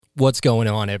What's going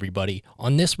on, everybody?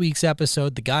 On this week's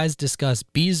episode, the guys discuss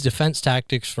Bees' defense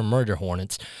tactics for murder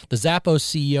hornets, the Zappos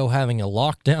CEO having a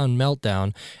lockdown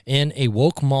meltdown, and a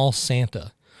woke mall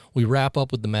Santa. We wrap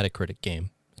up with the Metacritic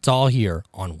game. It's all here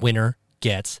on Winner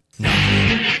Gets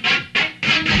Nothing.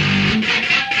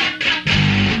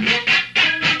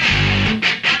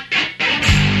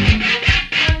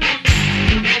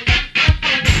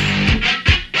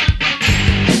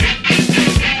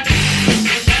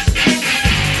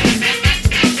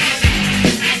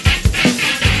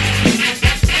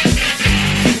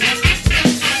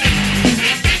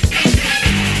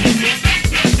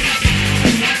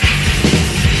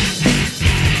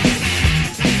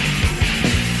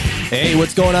 Hey,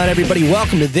 what's going on, everybody?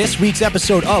 Welcome to this week's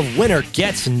episode of Winner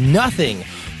Gets Nothing.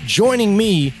 Joining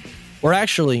me,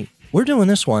 we're doing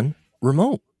this one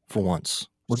remote for once.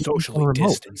 We're socially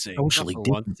distancing.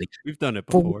 We've done it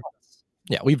before.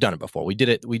 Yeah, we've done it before. We did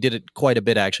it quite a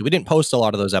bit, actually. We didn't post a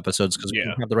lot of those episodes because we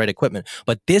didn't have the right equipment.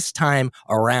 But this time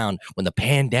around, when the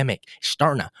pandemic is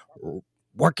starting to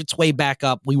work its way back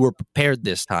up, we were prepared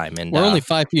this time. And we're only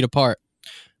 5 feet apart.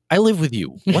 I live with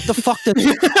you. What the fuck does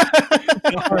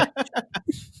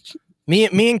me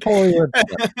and Corey live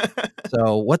together.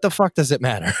 So what the fuck does it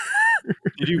matter?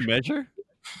 Did you measure?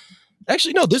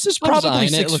 Actually, no, this is probably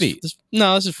 6 feet.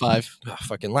 No, this is 5.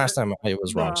 Fucking last time I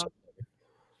was wrong. So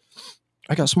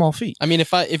I got small feet. I mean,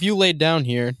 if you laid down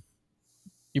here,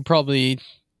 you probably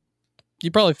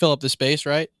fill up the space,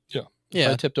 right? Yeah. Yeah.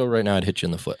 If I tipped over right now, I'd hit you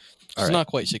in the foot. It's not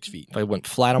quite 6 feet. If I went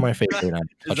flat on my face right now,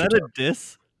 is that a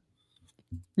diss?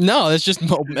 No, that's just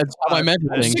that's how I measure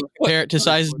things. Compare it to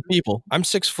sizes of people. I'm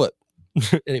 6 foot.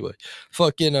 Anyway,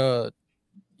 fucking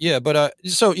yeah, but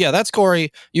so yeah, that's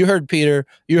Corey. You heard Peter.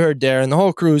 You heard Darren. The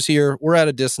whole crew's here. We're at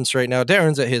a distance right now.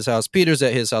 Darren's at his house. Peter's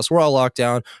at his house. We're all locked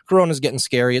down. Corona's getting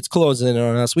scary. It's closing in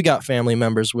on us. We got family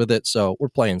members with it, so we're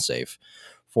playing safe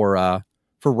for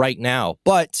right now.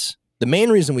 But the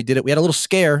main reason we did it, we had a little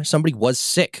scare. Somebody was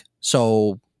sick,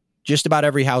 so just about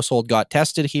every household got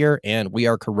tested here, and we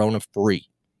are corona free.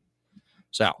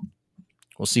 So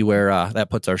we'll see where that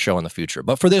puts our show in the future.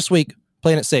 But for this week,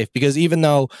 playing it safe, because even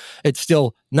though it's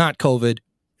still not COVID,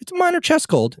 it's a minor chest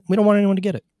cold. We don't want anyone to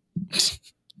get it.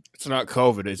 It's not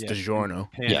COVID. It's DiGiorno.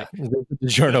 Yeah,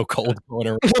 DiGiorno cold.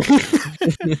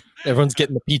 Everyone's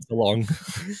getting the pizza long.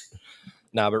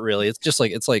 Nah, but really, it's just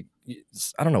like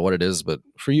I don't know what it is, but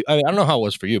for you, I don't know how it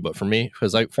was for you, but for me,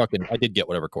 because I did get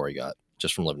whatever Corey got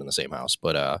just from living in the same house,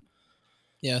 but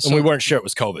yeah, so, and we weren't sure it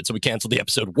was COVID, so we canceled the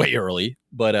episode way early.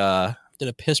 But did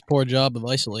a piss poor job of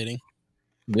isolating.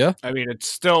 Yeah, I mean, it's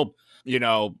still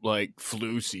like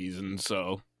flu season,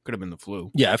 so could have been the flu.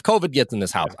 Yeah, if COVID gets in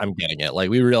this house, I'm getting it. Like,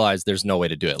 we realized there's no way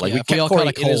to do it. Like, we kept Corey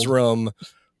in his room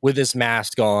with his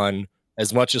mask on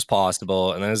as much as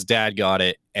possible, and then his dad got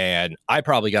it, and I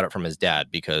probably got it from his dad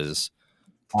because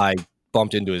I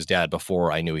bumped into his dad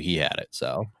before I knew he had it.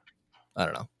 So I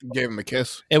don't know. Gave him a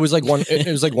kiss. It was like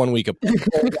 1 week apart,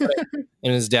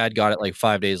 and his dad got it like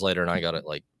 5 days later, and I got it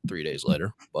like 3 days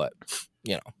later. But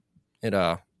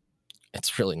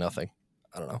it's really nothing.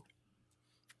 I don't know.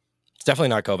 It's definitely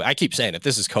not COVID. I keep saying if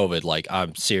this is COVID, like,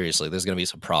 I'm seriously, there's gonna be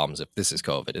some problems if this is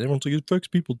COVID. And everyone's like, it affects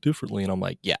people differently, and I'm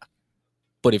like, yeah.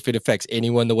 But if it affects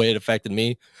anyone the way it affected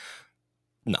me,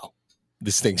 no.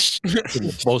 This thing's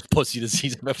the most pussy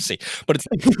disease I've ever seen. But it's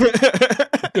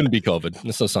going to be COVID.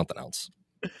 This is something else.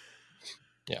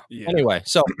 Yeah. Anyway,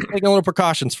 so taking a little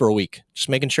precautions for a week. Just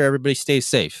making sure everybody stays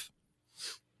safe.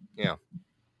 Yeah.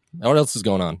 Now, what else is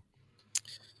going on?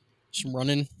 Just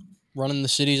running the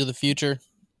cities of the future.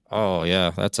 Oh,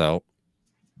 yeah. That's out.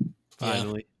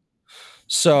 Finally.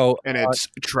 So, and it's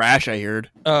trash, I heard.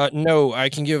 No, I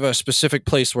can give a specific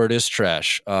place where it is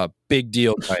trash. Big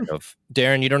deal, kind of.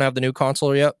 Darren, you don't have the new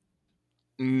console yet?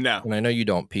 No. And I know you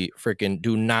don't, Pete. Freaking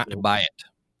do not buy it.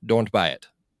 Don't buy it.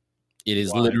 It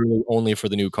is literally only for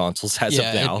the new consoles as of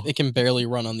now. It can barely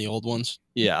run on the old ones.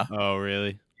 Yeah. Oh,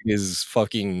 really? It is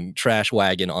fucking trash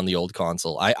wagon on the old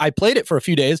console. I played it for a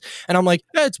few days, and I'm like,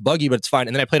 it's buggy, but it's fine.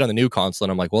 And then I played on the new console,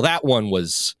 and I'm like, well, that one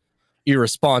was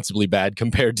irresponsibly bad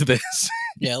compared to this.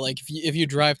 Yeah, like if you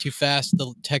drive too fast,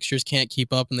 the textures can't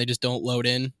keep up and they just don't load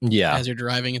in. Yeah, as you're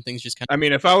driving and things just kind of. I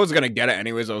mean, if I was gonna get it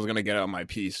anyways, I was gonna get it on my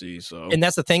PC. So, and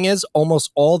that's the thing is,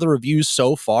 almost all the reviews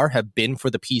so far have been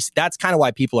for the PC. That's kind of why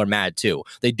people are mad too.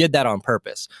 They did that on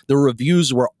purpose. The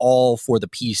reviews were all for the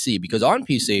PC because on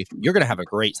PC you're gonna have a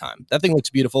great time. That thing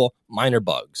looks beautiful. Minor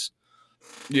bugs.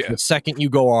 Yeah. The second you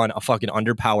go on a fucking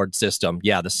underpowered system,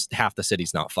 half the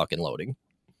city's not fucking loading.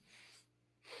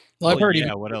 Well, I've heard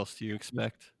what else do you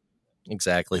expect?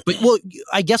 Exactly. But, well,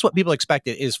 I guess what people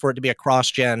expected is for it to be a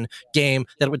cross-gen game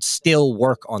that would still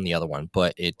work on the other one,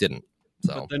 but it didn't.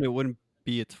 So But then it wouldn't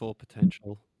be its full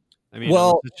potential. I mean, Well,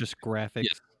 unless it's just graphics.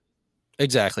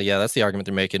 exactly. Yeah, that's the argument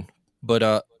they're making. But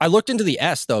I looked into the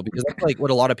S though, because that's like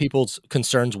what a lot of people's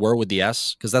concerns were with the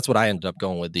S, because that's what I ended up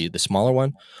going with, the smaller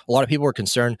one. A lot of people were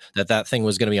concerned that thing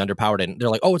was going to be underpowered, and they're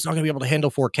like, "Oh, it's not going to be able to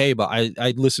handle 4K." But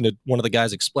I listened to one of the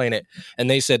guys explain it, and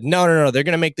they said, "No, they're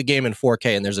going to make the game in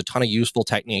 4K, and there's a ton of useful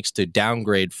techniques to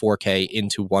downgrade 4K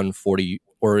into 140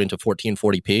 or into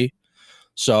 1440p."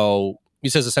 So he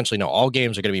says essentially, no, all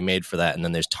games are going to be made for that, and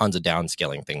then there's tons of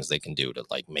downscaling things they can do to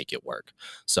like make it work.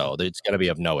 So it's going to be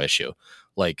of no issue.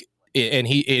 Like, and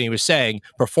he was saying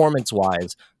performance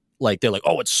wise, like they're like,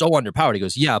 oh, it's so underpowered. He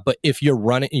goes, yeah, but if you're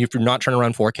not trying to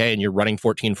run 4K and you're running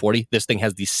 1440, this thing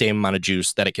has the same amount of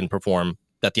juice that it can perform,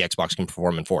 that the Xbox can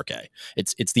perform in 4K.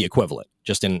 It's the equivalent,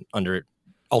 just in under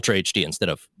Ultra HD instead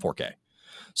of 4K.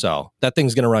 So that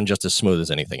thing's going to run just as smooth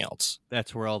as anything else.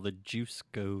 That's where all the juice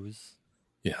goes.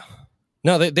 Yeah.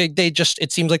 No, they just,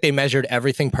 it seems like they measured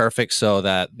everything perfect so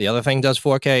that the other thing does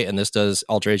 4K and this does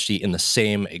Ultra HD in the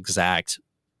same exact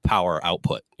power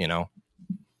output, you know?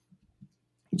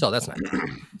 So that's nice.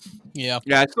 Yeah.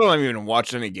 Yeah, I still haven't even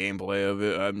watched any gameplay of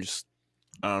it. I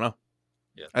don't know.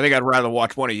 Yeah. I think I'd rather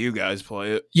watch one of you guys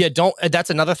play it. Yeah, that's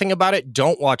another thing about it.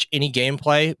 Don't watch any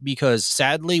gameplay, because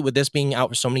sadly, with this being out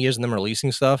for so many years and them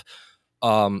releasing stuff,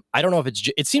 I don't know if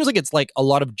it seems like it's like a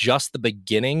lot of just the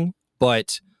beginning,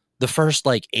 but the first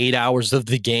like 8 hours of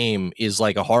the game is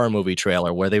like a horror movie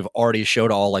trailer where they've already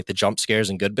showed all like the jump scares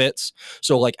and good bits.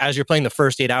 So like as you're playing the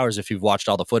first 8 hours, if you've watched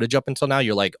all the footage up until now,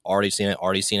 you're like already seen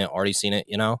it,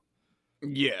 you know?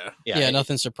 Yeah. Yeah,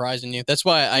 nothing's surprising you. That's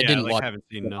why I didn't watch haven't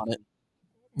seen it on nothing. it.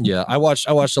 Yeah, I watched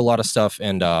a lot of stuff,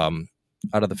 and out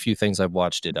of the few things I've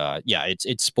watched,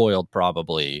 it's spoiled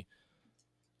probably.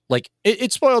 Like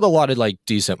it spoiled a lot of like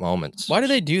decent moments. Why do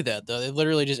they do that though? They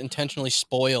literally just intentionally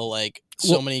spoil like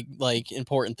so many like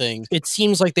important things. It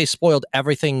seems like they spoiled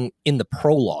everything in the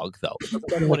prologue though.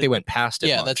 What they went past it.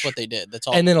 Yeah, much. that's what they did. That's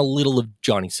all. And then a little of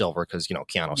Johnny Silver, because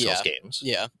Keanu sells Yeah. games.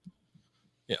 Yeah.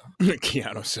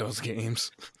 Keanu sells games.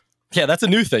 Yeah, that's a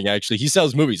new thing actually. He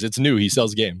sells movies. It's new. He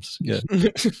sells games. Yeah.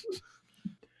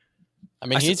 I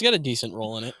mean, he's got a decent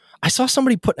role in it. I saw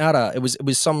somebody putting out it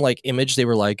was some like image. They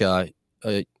were like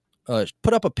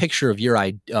put up a picture of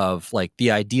of like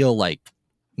the ideal like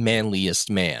manliest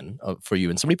man for you,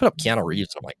 and somebody put up Keanu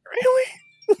Reeves. And I'm like, really?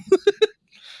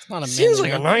 It's not a Seems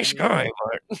manly like a man. nice guy,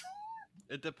 but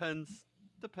It depends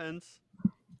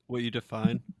what you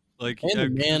define. Like, Hey,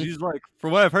 man. he's like,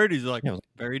 from what I've heard, he's like Yeah.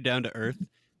 very down to earth.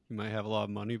 He might have a lot of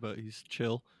money, but he's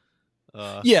chill.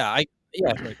 he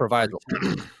provides.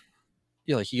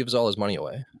 Yeah, like he gives all his money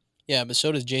away. Yeah, but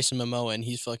so does Jason Momoa, and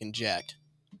he's fucking jacked.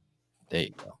 There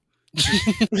you go.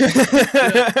 There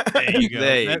you go.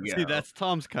 There you See, go. that's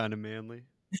Tom's kind of manly.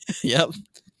 Yep.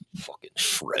 Fucking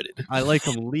shredded. I like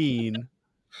him lean.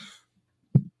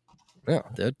 Yeah,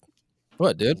 dude.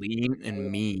 What, dude? Lean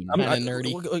and mean. Kinda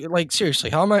nerdy. Like seriously,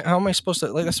 how am I supposed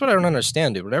to like? That's what I don't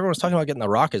understand, dude. When everyone's talking about getting The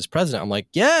Rock as president, I'm like,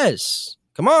 yes,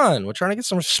 come on, we're trying to get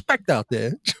some respect out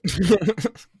there.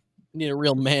 Need a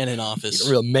real man in office.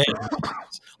 A real man,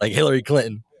 like Hillary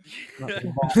Clinton.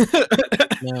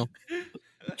 No.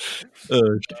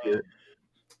 Oh shit.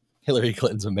 Hillary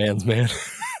Clinton's a man's man.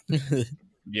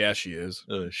 Yeah, she is.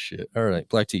 Oh shit. All right,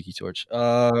 Black Tiki Torch.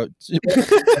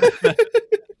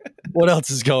 What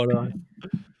else is going on?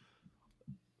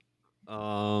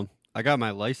 I got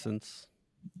my license.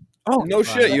 Oh No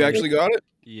shit, you actually got it?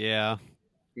 Yeah.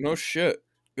 No shit.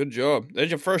 Good job. That's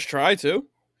your first try too?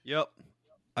 Yep.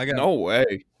 I got. No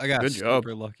way. I got good job.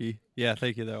 super lucky. Yeah,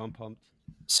 thank you though. I'm pumped.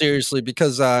 Seriously,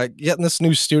 because getting this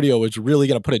new studio was really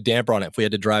gonna put a damper on it if we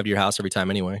had to drive to your house every time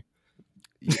anyway.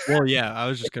 Well, yeah, I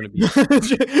was just gonna be.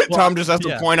 Tom just has to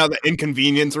yeah. point out the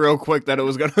inconvenience real quick that it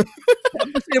was gonna.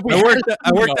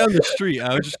 I worked down the street.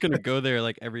 I was just gonna go there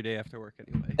like every day after work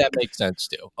anyway. That makes sense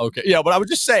too. Okay, yeah, but I was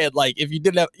just saying, like, if you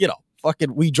didn't have,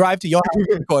 fucking, we drive to your house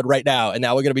to record right now, and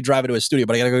now we're gonna be driving to a studio,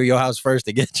 but I gotta go to your house first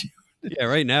to get you. Yeah,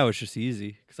 right now it's just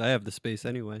easy because I have the space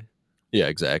anyway. Yeah,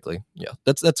 exactly. Yeah,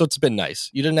 that's what's been nice.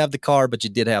 You didn't have the car, but you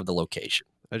did have the location.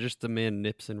 I just demand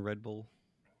nips and Red Bull.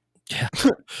 Yeah.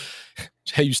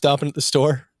 Hey, you stopping at the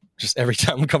store? Just every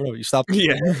time I'm coming over, you stop.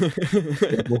 Yeah.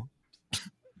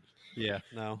 Yeah,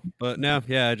 no, but now,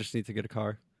 yeah, I just need to get a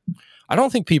car. I don't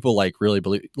think people like really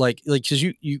believe like because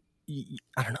you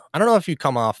I don't know. I don't know if you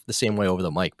come off the same way over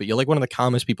the mic, but you're like one of the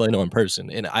calmest people I know in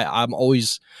person, and I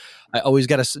always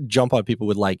got to jump on people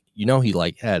with like, he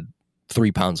like had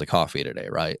 3 pounds of coffee today,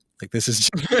 right? Like this is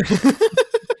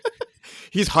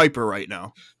He's hyper right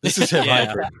now. this is him.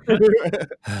 Yeah.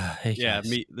 Hey, Yeah, guys.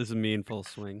 this is me in full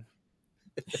swing.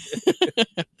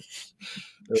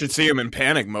 Should see him in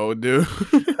panic mode, dude.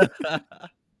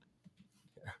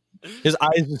 His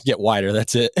eyes just get wider.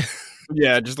 That's it.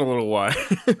 Yeah, just a little wide.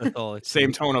 That's all.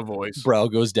 Same tone of voice. Brow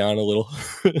goes down a little.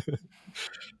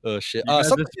 Oh shit! You guys are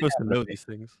Something supposed to know these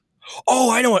things.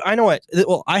 Oh, I know it. I know it.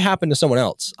 Well, I happened to someone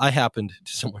else. I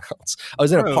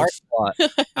was in a Gross. parking lot.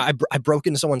 I broke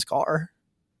into someone's car.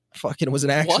 Fucking, it was an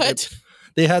accident. What?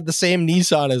 They had the same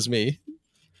Nissan as me.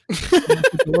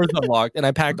 The doors unlocked, and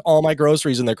I packed all my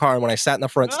groceries in their car. And when I sat in the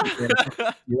front seat, they had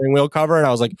the steering wheel cover, and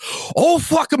I was like, "Oh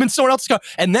fuck, I'm in someone else's car."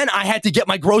 And then I had to get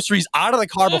my groceries out of the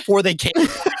car before they came.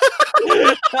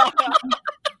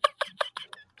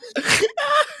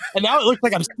 And now it looks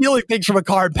like I'm stealing things from a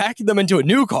car and packing them into a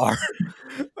new car.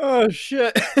 Oh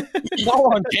shit! It's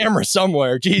all on camera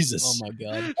somewhere. Jesus. Oh my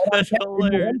god. That's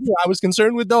hilarious. I was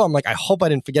concerned with, though, I'm like, I hope I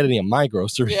didn't forget any of my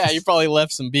groceries. Yeah, you probably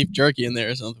left some beef jerky in there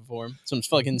or something for him. Some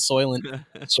fucking Soylent.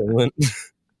 Soylent.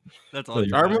 That's all.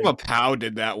 I remember Pow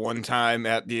did that one time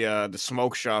at the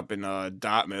smoke shop in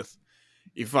Dartmouth.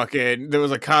 There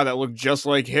was a car that looked just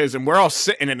like his, and we're all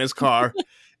sitting in his car.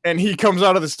 And he comes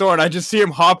out of the store, and I just see him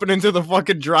hopping into the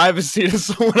fucking driver's seat of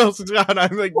someone else's car. And I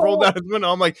like rolled down his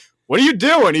window. I'm like, "What are you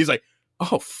doing?" He's like,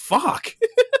 "Oh fuck."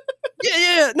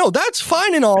 Yeah. No, that's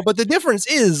fine and all, but the difference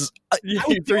is, You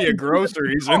threw your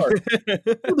groceries in.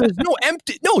 there's no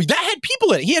empty. No, that had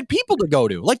people in it. He had people to go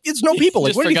to. Like, it's no people. Like,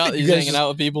 Just what do you forgot think? he's You guys hanging out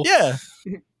with people. Yeah,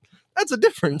 that's a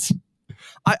difference.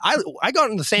 I got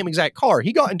in the same exact car.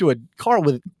 He got into a car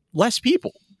with less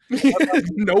people.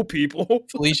 No people.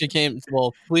 Felicia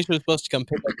was supposed to come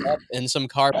pick us up, and some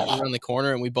car pulled around the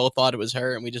corner, and we both thought it was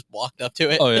her, and we just walked up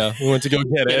to it. Oh yeah, we went to go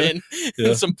get Get it. in. Yeah.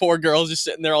 And some poor girls just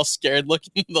sitting there all scared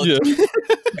looking. Yeah.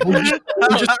 We just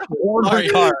swarmed Sorry.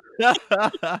 the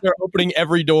car. They're opening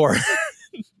every door.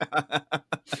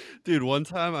 Dude, one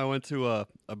time I went to a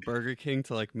Burger King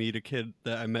to like meet a kid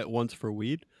that I met once for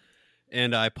weed,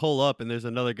 and I pull up and there's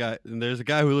a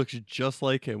guy who looks just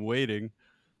like him waiting.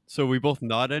 So we both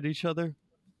nod at each other,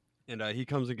 and he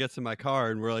comes and gets in my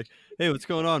car, and we're like, "Hey, what's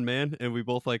going on, man?" And we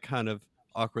both like kind of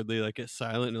awkwardly like get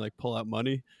silent and like pull out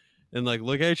money, and like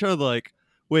look at each other like,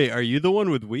 "Wait, are you the one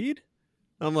with weed?"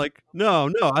 I'm like,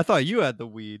 "No, I thought you had the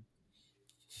weed."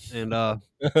 And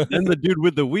then the dude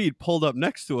with the weed pulled up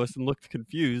next to us and looked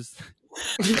confused.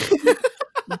 You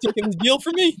taking the deal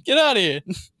for me? Get out of here.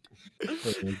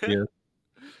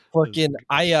 Fucking,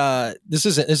 this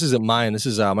isn't mine. This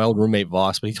is my old roommate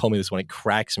Voss, but he told me this one. It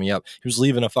cracks me up. He was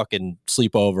leaving a fucking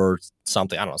sleepover or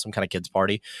something. I don't know, some kind of kid's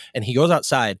party. And he goes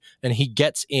outside and he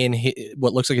gets in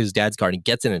what looks like his dad's car, and he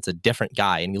gets in. It's a different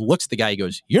guy. And he looks at the guy. He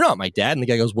goes, "You're not my dad." And the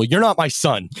guy goes, "Well, you're not my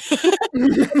son."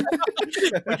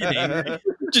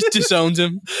 Just disowns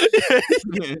him. Then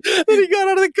he got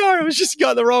out of the car. It was just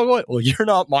got the wrong way. "Well, you're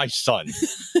not my son."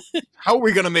 How are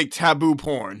we gonna make taboo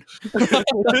porn? No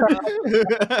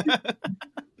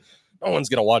one's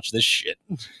gonna watch this shit.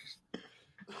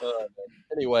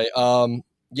 Anyway,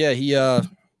 yeah, he, I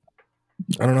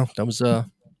don't know. That was, that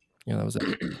was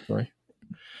that story.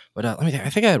 But let me think. I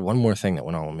think I had one more thing that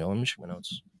went on with me. Let me check my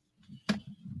notes. You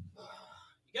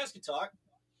guys can talk.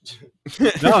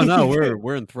 No,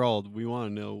 we're enthralled. We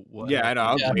want to know what. Yeah, I know.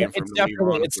 I was Yeah, waiting for him it's to leave,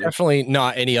 definitely, it's honestly. definitely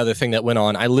not any other thing that went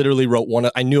on. I literally wrote one.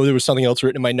 I knew there was something else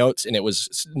written in my notes, and it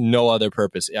was no other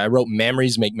purpose. I wrote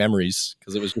 "memories make memories"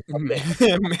 because it was just memories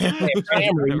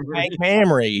make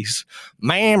memories.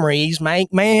 Memories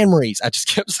make memories. I just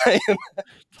kept saying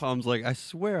Tom's like, I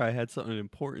swear I had something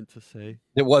important to say.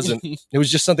 it wasn't. It was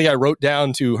just something I wrote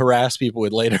down to harass people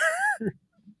with later.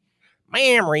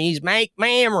 Memories make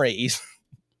memories.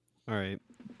 All right.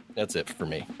 That's it for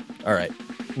me. All right.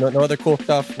 No other cool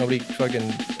stuff. Nobody fucking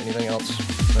anything else.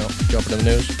 No. Jump into the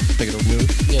news. Take it over the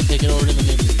news. Yeah, take it over to the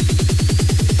news.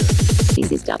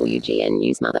 This is WGN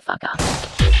News, motherfucker.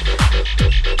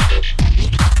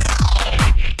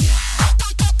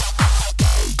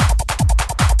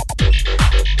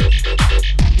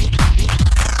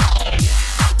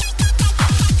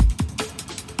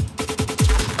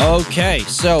 Okay,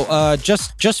 so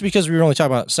just because we were only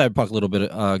talking about Cyberpunk a little bit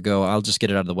ago, I'll just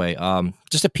get it out of the way.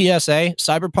 Just a PSA: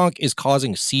 Cyberpunk is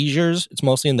causing seizures. It's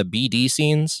mostly in the BD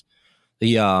scenes.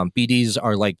 The BDs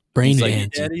are like Brain these,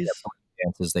 like, dances.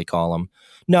 dances, they call them.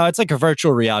 No, it's like a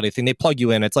virtual reality thing. They plug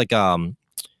you in. It's like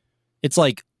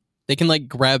They can like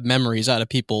grab memories out of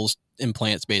people's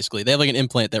implants. Basically, they have like an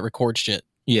implant that records shit.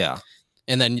 yeah.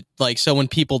 And then, like, so when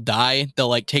people die, they'll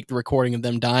like take the recording of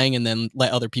them dying and then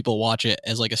let other people watch it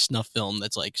as like a snuff film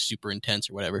that's like super intense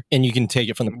or whatever. And you can take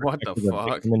it from the What the perspective of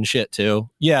fuck? victim and shit too.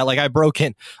 Yeah, like I broke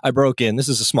in. This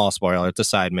is a small spoiler. It's a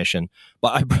side mission,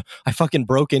 but I fucking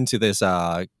broke into this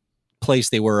place.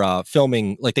 They were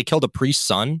filming, like they killed a priest's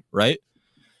son, right?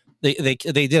 they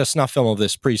did a snuff film of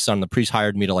this priest son. The priest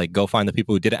hired me to like go find the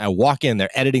people who did it. I walk in, they're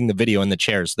editing the video in the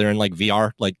chairs. They're in like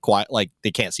VR, like quiet, like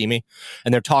they can't see me,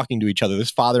 and they're talking to each other.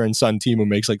 This father and son team who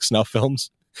makes like snuff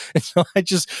films. And so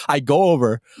I go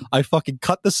over, I fucking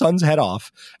cut the son's head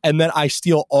off, and then I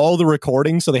steal all the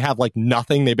recordings so they have like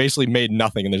nothing. They basically made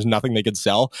nothing, and there's nothing they could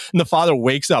sell. And the father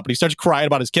wakes up and he starts crying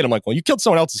about his kid. I'm like, well, you killed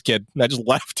someone else's kid, and I just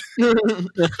left.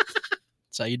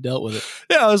 That's how you dealt with it.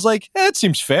 Yeah, I was like, that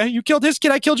seems fair. You killed his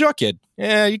kid, I killed your kid.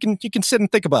 Yeah, you can sit and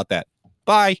think about that.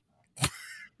 Bye.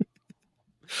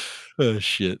 Oh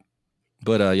shit.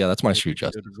 But yeah, that's my street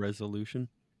justice. Good resolution.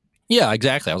 Yeah,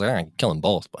 exactly. I was like, I can kill them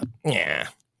both, but yeah.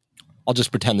 I'll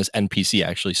just pretend this NPC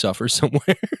actually suffers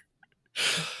somewhere.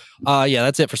 Yeah,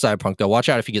 that's it for Cyberpunk though. Watch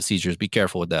out if you get seizures. Be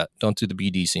careful with that. Don't do the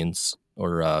BD scenes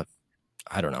or I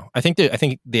don't know. I think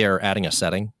they're adding a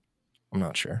setting. I'm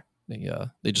not sure.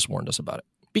 They just warned us about it.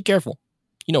 Be careful.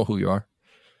 You know who you are.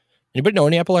 Anybody know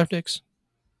any epileptics?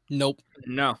 Nope.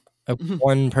 No.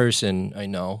 One person I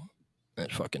know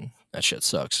that shit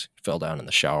sucks. Fell down in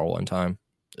the shower one time.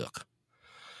 Ugh.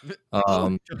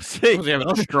 Was he having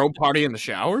a strobe party in the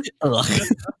shower? Well,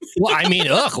 I mean,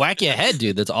 whack your head,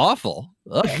 dude. That's awful.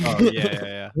 Ugh. Oh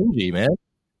yeah. Cringy, man.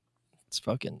 It's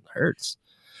fucking hurts.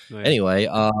 Oh, yeah. Anyway,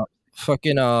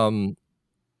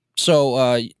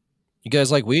 so you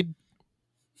guys like weed?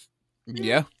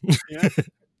 Yeah.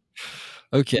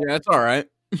 Okay. Yeah, that's all right.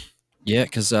 Yeah,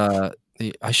 because I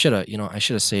should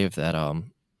have saved that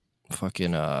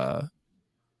fucking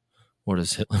what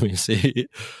is it? Let me see.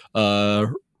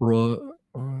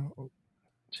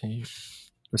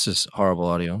 This is horrible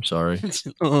audio. I'm sorry. It's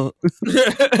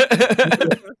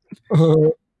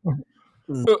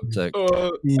like,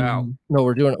 Ow. no,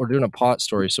 we're doing a pot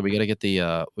story, so we gotta get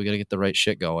the right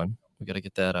shit going. We gotta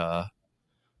get that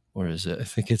where is it? I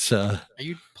think it's Are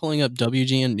you pulling up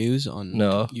WGN News on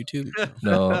No. YouTube?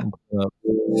 no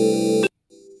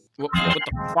What the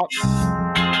fuck?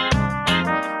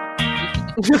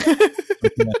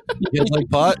 you guys like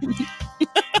pot?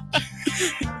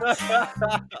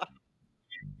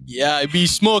 Yeah, I be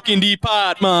smoking the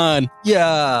pot, man.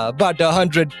 Yeah, about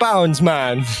 100 pounds,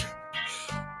 man.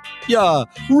 Yeah,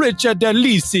 Richard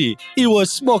DeLisi, he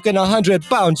was smoking 100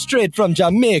 pounds straight from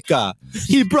Jamaica.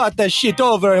 He brought that shit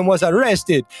over and was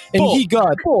arrested, and he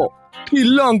got the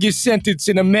longest sentence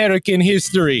in American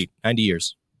history. 90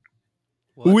 years.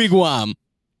 What? Wigwam.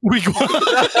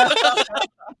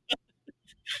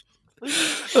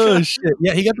 Oh shit!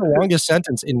 Yeah, he got the longest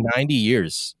sentence in 90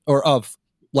 years, or of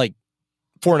like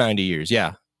for 90 years.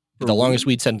 Yeah, the longest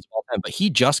weed sentence of all time. But he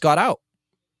just got out.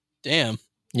 Damn.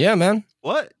 Yeah, man.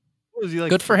 What? Was he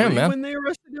like Good for him, 3 man. when they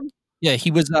arrested him? Yeah,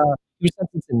 he was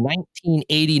sentenced in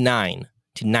 1989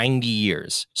 to 90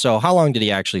 years. So how long did he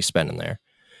actually spend in there?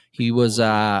 He was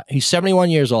he's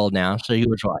 71 years old now. So he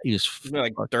was It's been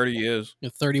like 30 years.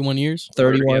 31 years?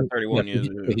 31. 31 Yeah,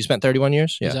 years. He spent 31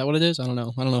 years. Yeah. Is that what it is? I don't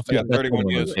know. I don't know if Yeah, I 31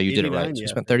 years. Yeah, you did it right. 89, So he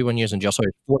yeah. spent 31 years in jail. So he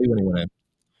was 40 when he went in.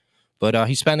 But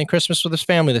he's spending Christmas with his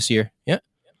family this year. Yeah.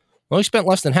 Well, he spent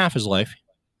less than half his life.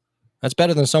 That's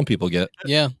better than some people get.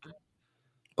 Yeah.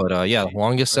 But yeah,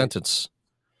 longest sentence.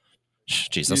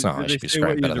 Jeez, that's not how I Did should they be say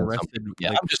what described. he Better was than some arrested, people. Yeah,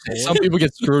 like, I'm just saying, for? some people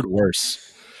get screwed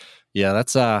worse. Yeah,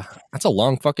 that's a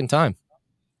long fucking time.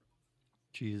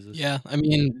 Jesus. Yeah. I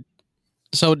mean,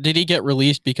 so did he get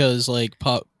released because like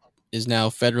pot is now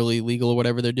federally legal or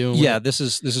whatever they're doing? with Yeah, it? this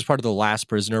is part of the Last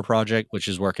Prisoner Project, which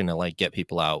is working to like get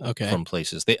people out Okay. from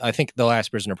places. I think the Last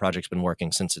Prisoner Project's been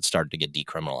working since it started to get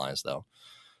decriminalized, though.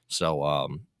 So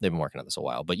they've been working on this a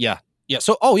while. But yeah.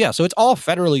 So so it's all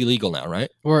federally legal now, right?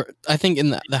 Or I think in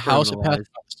the House it passed Criminalized.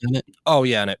 the Senate. Oh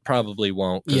yeah, and it probably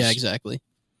won't. 'cause Yeah, exactly.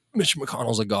 Mitch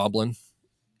McConnell's a goblin.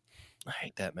 I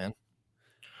hate that, man.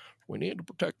 We need to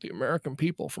protect the American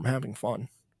people from having fun.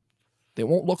 They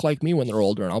won't look like me when they're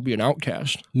older, and I'll be an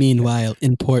outcast. Meanwhile,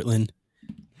 in Portland,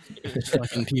 there's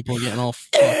fucking people getting all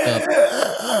fucked up.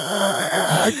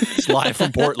 It's live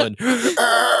from Portland.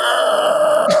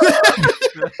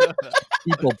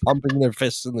 People pumping their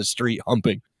fists in the street,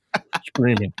 humping,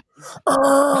 screaming,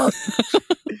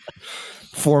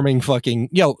 forming fucking.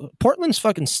 Portland's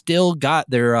fucking still got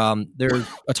their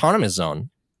autonomous zone.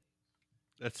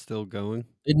 That's still going.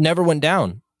 It never went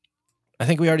down. I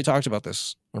think we already talked about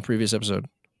this on a previous episode.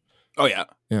 Oh, yeah.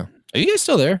 Are you guys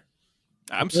still there?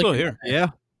 I'm still here. Yeah.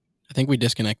 I think we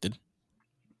disconnected.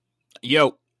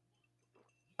 Yo.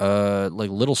 Like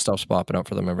little stuff's popping up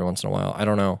for them every once in a while. I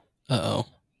don't know. Uh-oh.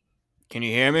 Can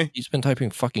you hear me? He's been typing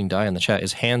fucking die in the chat.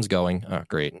 His hand's going. Oh,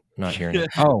 great. Not hearing it.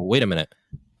 Oh, wait a minute.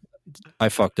 I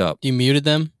fucked up. You muted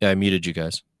them? Yeah, I muted you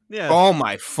guys. Yeah. Oh,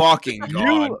 my fucking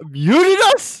God. You muted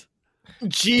us?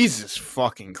 Jesus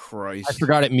fucking Christ. I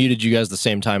forgot it muted you guys the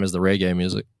same time as the reggae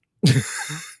music.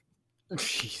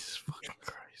 Jesus fucking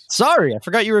Christ. Sorry, I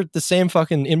forgot you were the same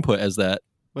fucking input as that.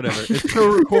 Whatever. It's still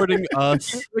recording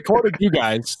us. Recorded you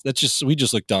guys. We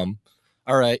just look dumb.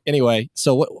 All right. Anyway,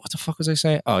 so what the fuck was I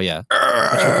saying? Oh yeah, Mitch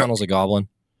McConnell's a goblin.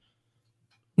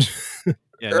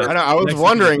 Yeah, I was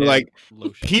wondering, like,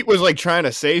 lotion. Pete was like trying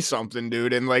to say something,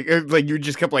 dude, and like you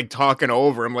just kept like talking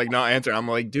over him, like not answering. I'm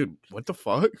like, dude, what the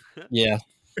fuck? Yeah.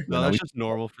 No, that's just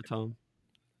normal for Tom.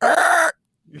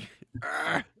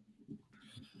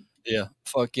 Yeah.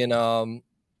 Fucking but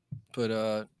what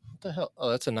the hell? Oh,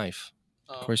 that's a knife.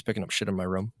 Corey's picking up shit in my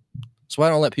room. So I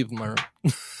don't let people in my room.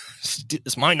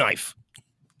 It's my knife.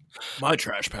 My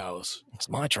trash palace. It's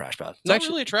my trash bag. It's not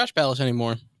really a trash palace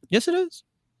anymore. Yes, it is.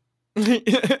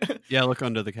 Yeah, look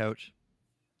under the couch.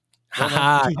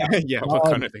 Haha. Yeah, look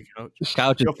under the couch.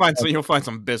 Couch. You'll find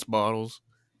some Biss bottles.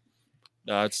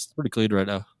 It's pretty clean right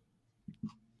now.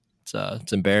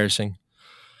 It's embarrassing.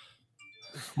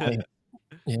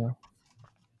 Yeah.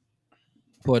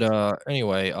 But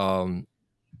anyway,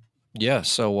 yeah.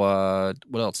 So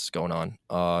what else is going on?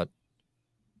 Oh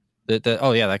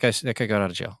yeah, that guy got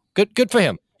out of jail. Good for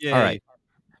him. Yeah. All right.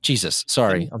 Jesus,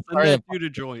 sorry. I'm Send sorry. that dude a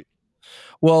joint.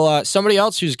 Well, somebody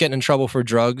else who's getting in trouble for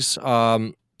drugs. Tony.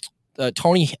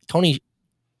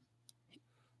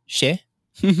 Shea.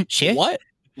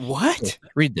 What?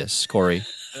 Read this, Corey.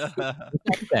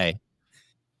 Okay.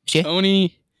 Shea.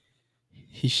 Tony.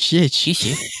 Shit.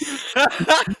 There's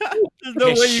no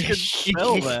way you can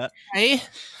spell that. Hey,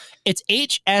 it's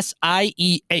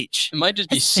HSIEH. It might just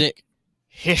be sick.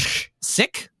 Hish.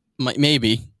 Sick?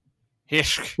 Maybe.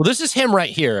 Hish. Well, this is him right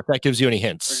here, if that gives you any Or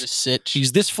hints. just sit.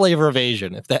 He's this flavor of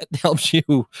Asian, if that helps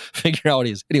you figure out what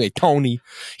he is. Anyway, Tony.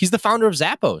 He's the founder of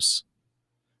Zappos.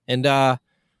 And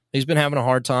he's been having a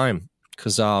hard time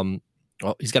because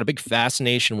he's got a big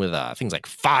fascination with things like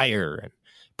fire and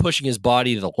pushing his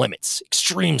body to the limits,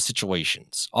 extreme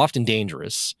situations, often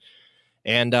dangerous.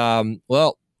 And,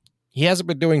 he hasn't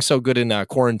been doing so good in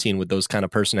quarantine with those kind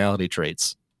of personality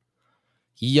traits.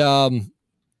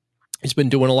 He's been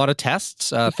doing a lot of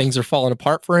tests. Things are falling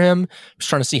apart for him. He's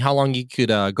trying to see how long he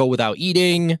could go without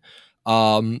eating.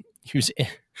 He was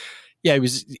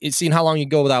seeing how long he'd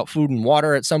go without food and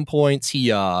water at some points. He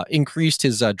increased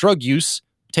his drug use,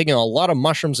 taking a lot of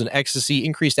mushrooms and ecstasy,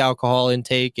 increased alcohol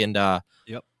intake, and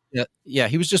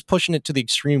he was just pushing it to the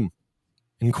extreme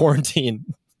in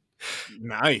quarantine.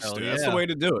 Nice, Hell dude. That's yeah. the way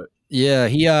to do it. Yeah,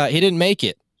 he didn't make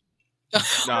it.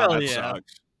 Nah, that yeah.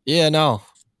 sucks. Yeah, no.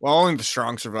 Well, only the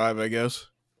strong survive, I guess.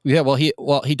 Yeah,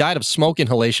 he died of smoke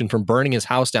inhalation from burning his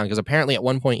house down because apparently at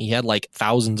one point he had like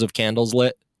thousands of candles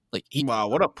lit. Like Wow,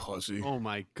 what a pussy. Oh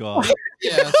my god.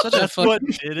 Yeah, such a That's fucking. what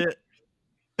did it.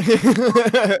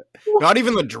 Not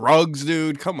even the drugs,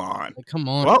 dude. Come on. Come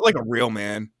on. Well, like a real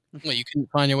man. What, you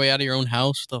couldn't find your way out of your own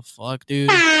house? The fuck,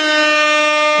 dude?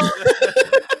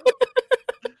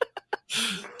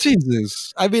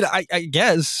 Jesus. I mean, I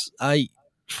guess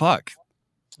fuck.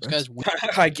 This guy's weird.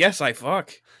 I guess I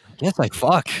fuck. Yes, I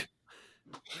fuck.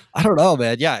 I don't know,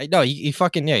 man. Yeah, no, he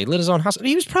fucking he lit his own house.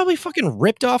 He was probably fucking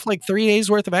ripped off like 3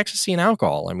 days worth of ecstasy and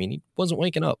alcohol. I mean, he wasn't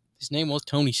waking up. His name was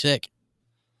Tony Sick.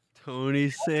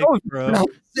 Tony's sick, Oh, bro. no,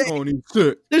 sick. Tony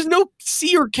sick. There's no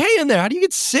C or K in there. How do you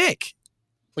get sick?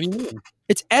 What do you mean?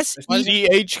 It's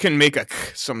CH can make a k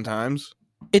sometimes.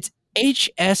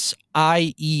 HSIEH.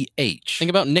 Think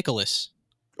about Nicholas.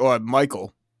 Or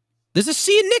Michael. There's a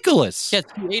C in Nicholas. Yeah,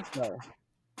 TH though.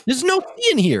 There's no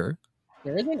C in here.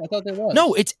 There isn't? I thought there was.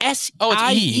 No, it's SIE. Oh, it's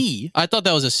E. I thought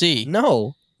that was a C.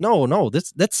 No.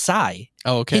 That's Psy.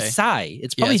 Oh, okay. His Psy.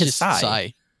 It's Yeah, probably it's his just Psy. Psy.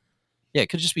 Yeah, it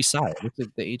could just be Psy. The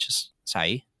H is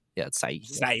Psy. Yeah, it's Psy.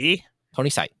 Say. Tony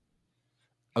Psy.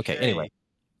 Okay, Shay. anyway.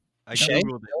 I Shay?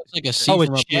 googled it. It's like a C. Oh,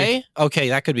 from it's up here. Shay? Okay,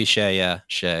 that could be Shay. Yeah,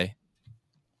 Shay.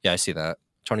 Yeah, I see that.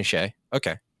 Tony Shay.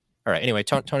 Okay. All right. Anyway,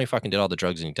 Tony fucking did all the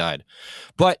drugs and he died.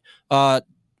 But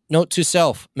note to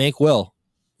self, make will.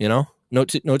 You know, note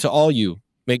to all you,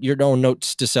 make your own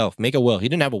notes to self. Make a will. He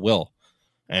didn't have a will,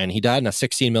 and he died in a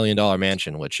 $16 million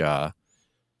mansion, which not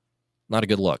a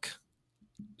good look.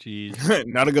 Jeez.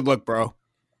 Not a good look, bro.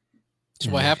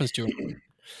 That's what happens to him.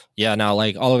 Yeah. Now,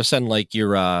 like all of a sudden, like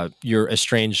your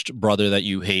estranged brother that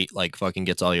you hate, like fucking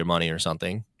gets all your money or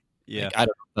something. Yeah. Like, I don't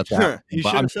know if that's happening, He but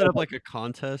should I'm have set up like a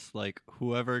contest, like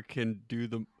whoever can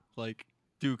do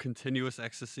continuous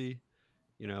ecstasy,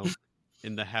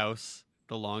 in the house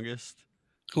the longest.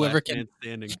 Whoever last can- man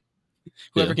standing.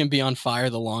 Whoever can be on fire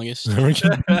the longest.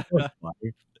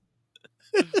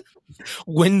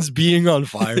 Wins being on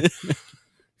fire.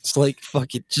 It's like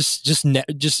fuck it, just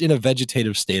in a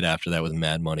vegetative state after that with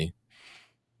mad money.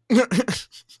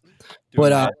 But,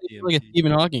 Doing uh, It's like a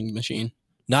Stephen Hawking machine.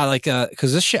 not like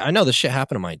because this shit. I know this shit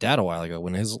happened to my dad a while ago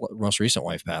when his most recent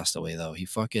wife passed away. Though he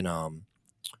fucking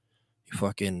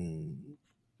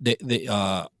they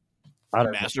I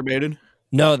don't know. Masturbated.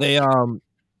 No, they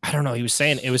I don't know. He was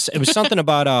saying it was something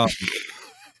about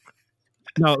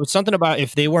no, it was something about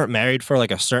if they weren't married for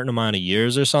like a certain amount of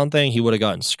years or something, he would have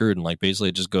gotten screwed. And like basically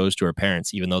it just goes to her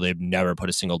parents, even though they've never put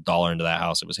a single dollar into that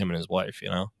house. It was him and his wife, you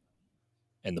know?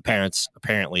 And the parents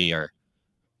apparently are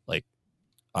like,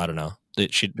 I don't know.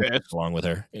 She doesn't get along with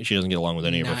her. She doesn't get along with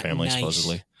any of her Not family, nice.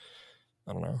 supposedly.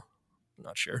 I don't know. I'm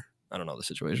not sure. I don't know the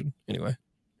situation. Anyway.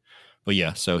 But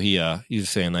yeah, so he's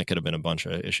saying that could have been a bunch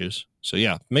of issues. So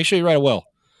yeah, make sure you write a will.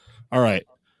 All right.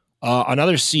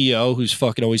 Another CEO who's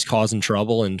fucking always causing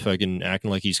trouble and fucking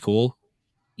acting like he's cool.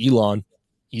 Elon.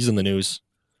 He's in the news.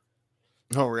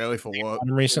 Oh, really? For what?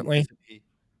 Recently.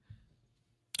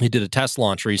 He did a test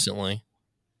launch recently.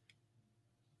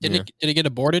 Did it get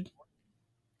aborted?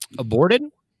 Aborted?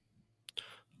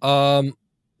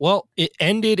 Well, it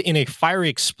ended in a fiery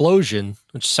explosion,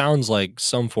 which sounds like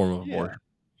some form of abortion.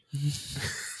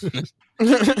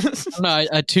 No,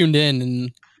 I tuned in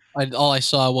and all I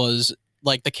saw was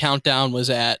like the countdown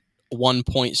was at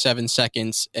 1.7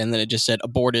 seconds, and then it just said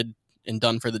aborted and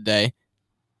done for the day.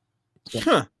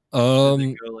 Huh. Did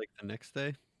they go like the next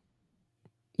day?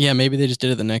 Yeah, maybe they just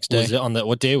did it the next day. Was it on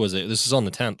what day was it? This is on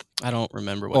the 10th. I don't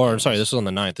remember what. Or day I'm sorry, it this is on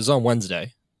the 9th. This is on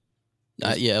Wednesday.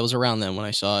 was. Yeah, it was around then when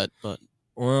I saw it, but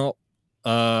Well,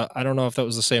 I don't know if that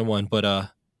was the same one, but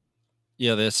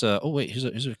yeah, this oh wait,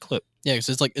 here's a clip. yeah, because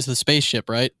it's the spaceship,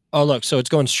 right? Oh look, so it's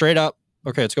going straight up.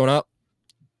 Okay, it's going up.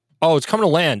 Oh, it's coming to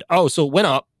land. Oh, so it went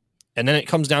up and then it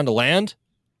comes down to land.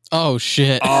 Oh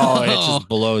shit! Oh, and it just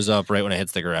blows up right when it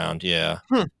hits the ground. Yeah.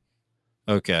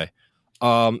 Okay.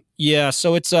 Yeah,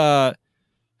 so it's the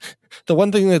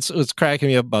one thing that's cracking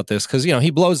me up about this, because he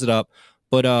blows it up,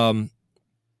 but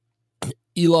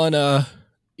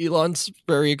Elon's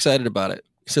very excited about it.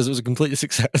 He says it was a complete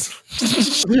success.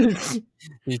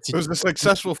 It was a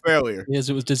successful failure. Yes,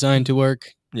 it was designed to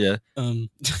work. Yeah.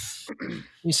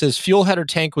 He says fuel header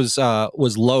tank was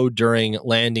low during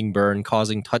landing burn,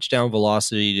 causing touchdown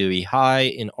velocity to be high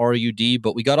in RUD,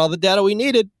 but we got all the data we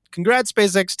needed. Congrats,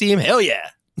 SpaceX team. Hell yeah.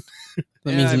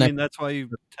 That Yeah, means I the mean that's why you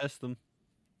test them.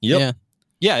 Yep. Yeah.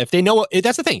 Yeah, if they know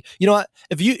that's the thing. You know what?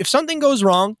 If something goes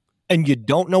wrong and you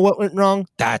don't know what went wrong,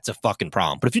 that's a fucking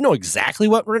problem. But if you know exactly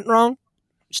what went wrong,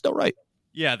 you're still right.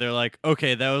 Yeah, they're like,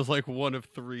 okay, that was like one of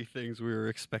 3 things we were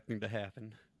expecting to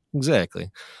happen.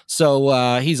 Exactly.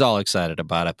 So he's all excited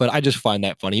about it, but I just find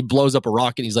that funny. He blows up a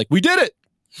rocket. He's like, "We did it!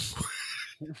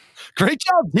 Great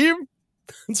job, team!"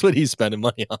 That's what he's spending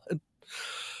money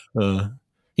on.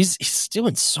 He's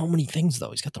doing so many things though.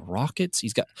 He's got the rockets.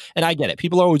 And I get it.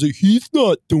 People are always like, he's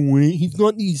not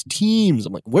these teams.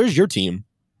 I'm like, where's your team?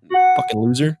 Fucking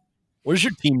loser. Where's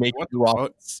your team making the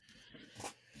rockets?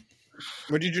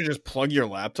 What did you just plug your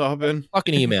laptop in?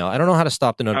 Fucking email. I don't know how to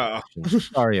stop the notifications.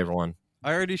 Sorry, everyone.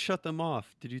 I already shut them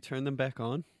off. Did you turn them back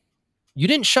on? You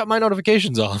didn't shut my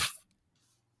notifications off.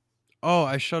 Oh,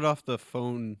 I shut off the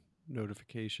phone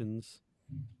notifications.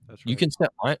 That's right. You can set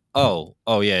mine. Oh,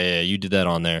 yeah. You did that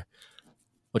on there,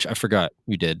 which I forgot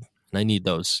you did, and I need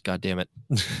those. God damn it.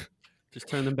 Just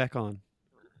turn them back on.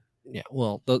 Yeah,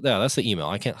 well, yeah, that's the email.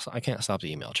 I can't stop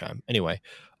the email chime. Anyway,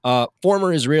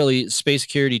 former Israeli space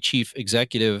security chief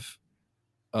executive.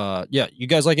 Yeah, you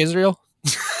guys like Israel?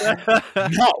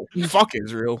 No, fuck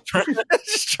Israel.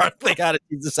 Just trying to think how to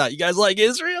tease this out. You guys like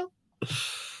Israel?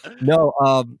 No.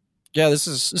 Yeah, this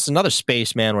is another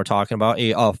spaceman we're talking about.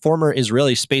 A former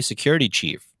Israeli space security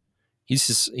chief.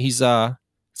 He's got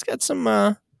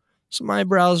some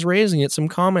eyebrows raising at some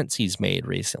comments he's made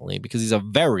recently, because he's a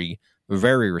very,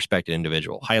 very respected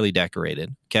individual, highly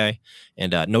decorated. Okay,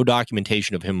 and no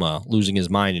documentation of him losing his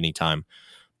mind anytime.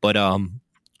 But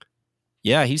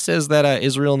yeah, he says that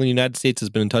Israel and the United States has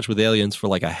been in touch with aliens for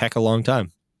like a heck of a long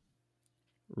time.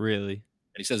 Really?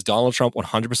 And he says Donald Trump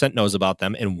 100% knows about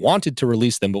them and wanted to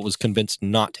release them, but was convinced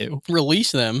not to.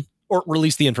 Release them. Or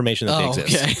release the information that they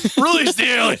exist. Okay. Release the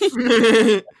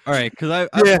aliens! All right, because I've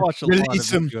watched a lot of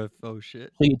UFO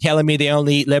shit. So you're telling me they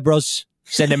only eat liberals?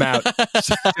 Send them out.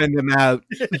 Send them out.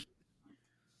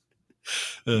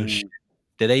 Shit.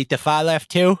 Did they eat the far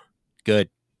left too? Good.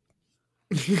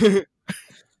 It's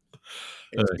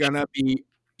gonna be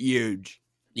huge.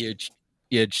 Huge.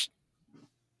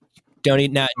 Don't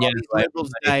eat nothing yet. These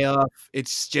liberals die off.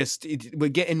 It's just we're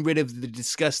getting rid of the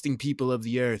disgusting people of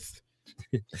the earth.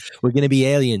 We're going to be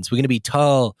aliens. We're going to be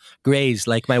tall grays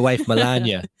like my wife,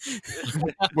 Melania.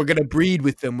 We're gonna breed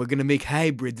with them. We're gonna make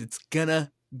hybrids. It's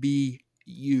gonna be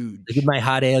huge. Look at my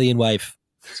hot alien wife.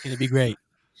 It's gonna be great.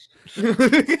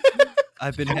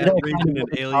 I've been Yeah, raising an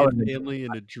alien Solomon. family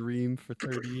in a dream for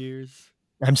 30 years.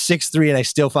 I'm 6'3" and I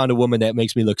still found a woman that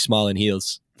makes me look small in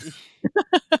heels.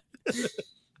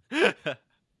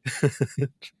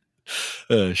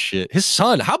 Oh shit! His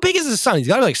son. How big is his son? He's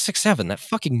got to be like 6'7". That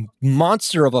fucking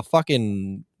monster of a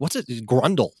fucking what's it?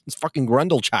 Grundle. It's fucking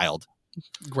Grundle child.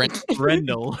 Grendel.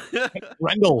 Grundle.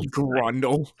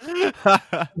 Grundle.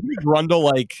 Grundle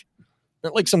like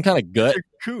not like some kind of gut.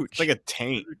 Cooch. It's like a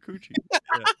taint. Coochie.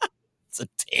 It's a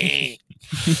taint.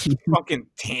 Fucking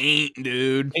taint,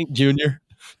 dude. Taint Junior.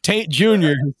 Taint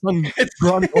Junior. His son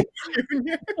Grundle.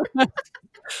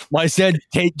 My son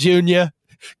Taint Junior,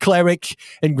 Cleric,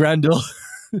 and Grundle.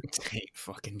 Taint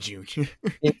fucking Junior.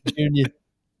 Taint Junior.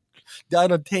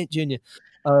 Donald Taint Junior.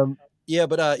 Yeah,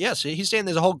 but yeah, so he's saying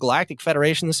there's a whole galactic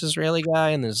federation, this Israeli guy,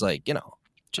 and there's like, you know,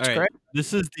 just All right, correct.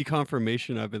 this is the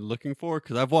confirmation I've been looking for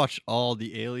because I've watched all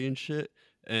the alien shit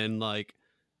and like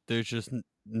there's just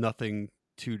nothing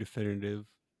too definitive.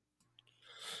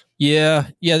 Yeah,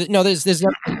 no, there's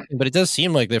nothing, but it does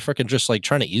seem like they're freaking just like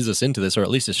trying to ease us into this or at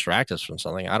least distract us from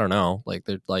something. I don't know. Like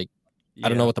they're like, I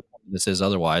don't know what the point of this is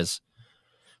otherwise.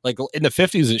 Like in the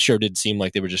 50s, it sure did seem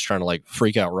like they were just trying to like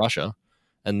freak out Russia.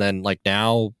 And then like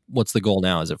now, what's the goal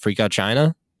now? Is it freak out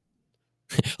China?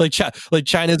 like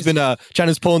China's been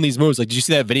China's pulling these moves. Like, did you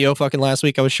see that video fucking last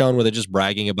week I was showing where they're just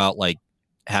bragging about like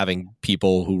having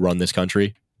people who run this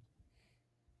country?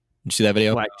 Did you see that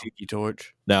video? Black Tiki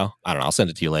Torch. No, I don't know. I'll send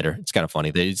it to you later. It's kind of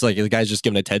funny. It's like the guy's just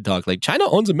giving a TED talk, like China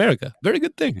owns America, very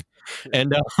good thing,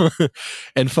 and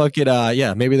and fuck it,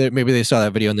 yeah, maybe they saw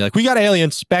that video and they're like, we got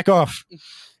aliens, back off.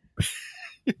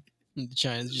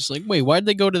 China's just like, wait, why'd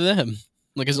they go to them?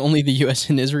 Like, does only the U.S.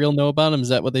 and Israel know about him? Is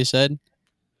that what they said?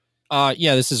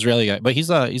 Yeah, this Israeli guy, but he's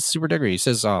super diggery. He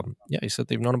says, yeah, he said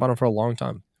they've known about him for a long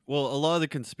time. Well, a lot of the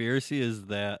conspiracy is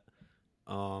that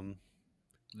That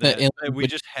that we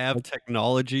just have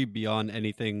technology beyond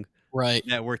anything Right.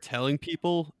 that we're telling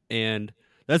people, and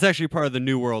that's actually part of the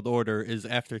New World Order. Is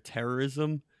after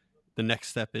terrorism, the next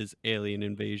step is alien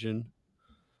invasion.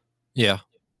 Yeah,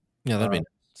 that'd be.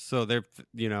 So they're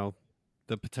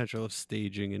the potential of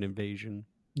staging an invasion.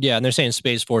 Yeah, and they're saying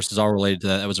Space Force is all related to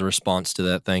that. That was a response to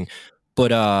that thing.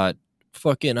 But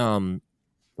fucking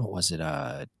what was it?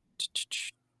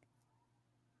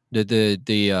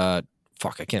 The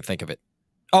fuck, I can't think of it.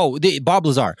 Oh, Bob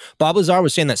Lazar. Bob Lazar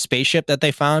was saying that spaceship that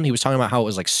they found, he was talking about how it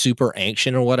was like super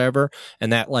ancient or whatever,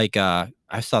 and that like I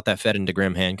thought that fed into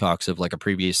Graham Hancock's of like a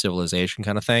previous civilization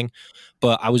kind of thing.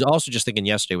 But I was also just thinking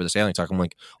yesterday with this alien talk, I'm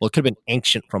like, well, it could have been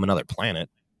ancient from another planet.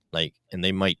 Like, and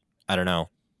they might, I don't know.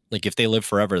 Like if they live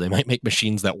forever, they might make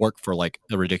machines that work for like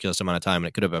a ridiculous amount of time, and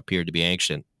it could have appeared to be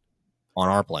ancient on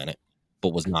our planet,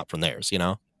 but was not from theirs, you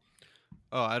know?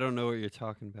 Oh, I don't know what you're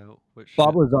talking about. Which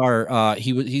Bob Lazar,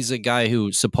 he's a guy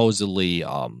who supposedly,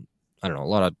 I don't know, a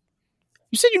lot of.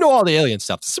 You said you know all the alien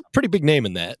stuff. It's a pretty big name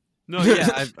in that. No,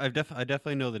 yeah, I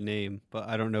definitely know the name, but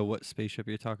I don't know what spaceship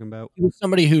you're talking about. He was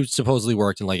somebody who supposedly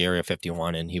worked in like Area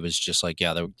 51, and he was just like,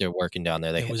 yeah, they're working down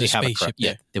there. They There was they a have spaceship yeah,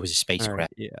 there. there was a spacecraft, All right,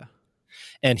 yeah.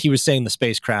 and he was saying the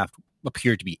spacecraft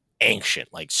appeared to be ancient,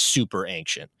 like super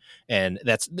ancient, and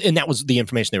that was the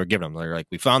information they were giving him. They're like,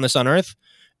 we found this on Earth,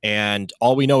 and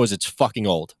all we know is it's fucking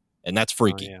old, and that's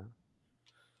freaky. Oh,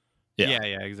 Yeah.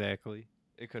 yeah, exactly.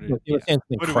 It could They have. were saying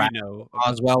something What do we crashed know? in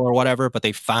Roswell or whatever, but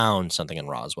they found something in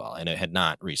Roswell, and it had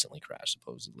not recently crashed,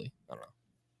 supposedly. I don't know.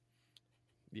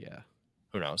 Yeah.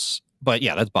 Who knows? But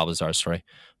yeah, that's Bob Lazar's story.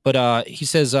 But he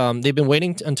says they've been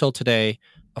waiting until today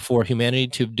for humanity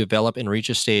to develop and reach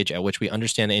a stage at which we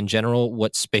understand in general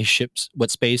what space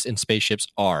and spaceships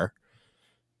are.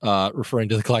 Referring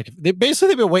to the collective, they've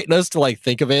been waiting us to like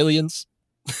think of aliens.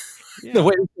 They're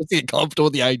waiting for us to get comfortable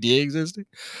with the idea existing.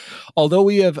 Although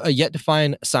we have yet to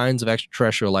find signs of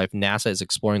extraterrestrial life, NASA is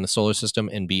exploring the solar system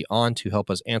and beyond to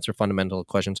help us answer fundamental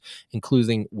questions,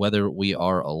 including whether we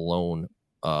are alone.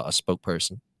 A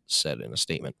spokesperson said in a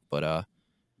statement. But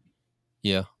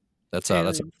yeah, that's a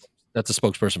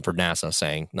spokesperson for NASA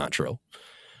saying not true.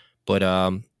 But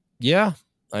yeah,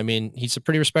 I mean, he's a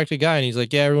pretty respected guy, and he's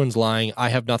like, yeah, everyone's lying. I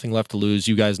have nothing left to lose.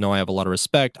 You guys know I have a lot of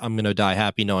respect. I'm gonna die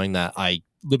happy knowing that I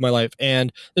live my life,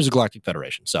 and there's a Galactic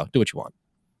Federation. So do what you want.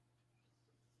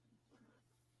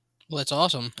 Well, that's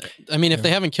awesome. I mean, if they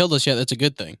haven't killed us yet, that's a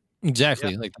good thing.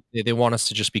 Exactly. Like they want us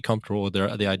to just be comfortable with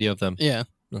the idea of them. Yeah.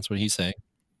 That's what he's saying.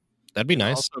 That'd be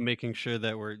nice. Also making sure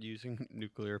that we're using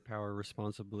nuclear power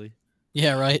responsibly.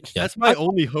 Yeah, right. Yeah. That's my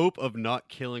only hope of not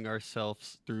killing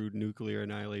ourselves through nuclear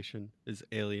annihilation is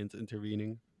aliens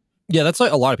intervening. Yeah, that's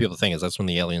like a lot of people think is that's when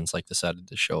the aliens like decided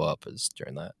to show up is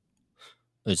during that.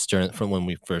 It's from when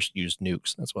we first used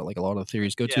nukes. That's what like a lot of the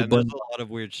theories go Yeah, to. and But there's a lot of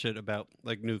weird shit about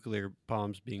like nuclear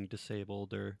bombs being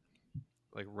disabled or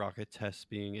like rocket tests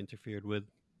being interfered with.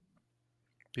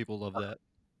 People love that.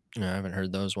 yeah, I haven't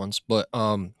heard those ones. But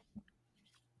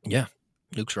yeah,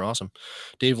 nukes are awesome.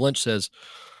 Dave Lynch says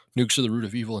nukes are the root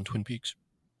of evil in Twin Peaks.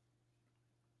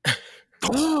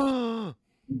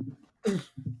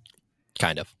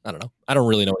 Kind of. I don't know. I don't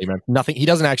really know what he meant. Nothing. He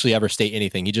doesn't actually ever state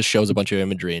anything. He just shows a bunch of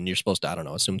imagery, and you're supposed to, I don't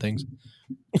know, assume things.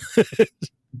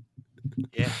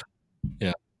 Yeah.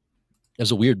 Yeah.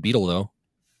 There's a weird beetle though.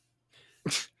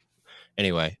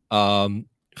 Anyway,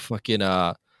 fucking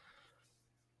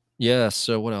yeah.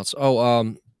 So what else?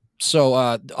 Oh, so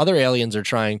other aliens are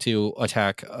trying to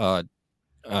attack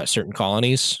certain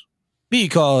colonies, bee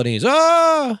colonies.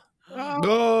 Oh.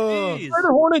 Bees.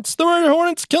 Murder hornets! The murder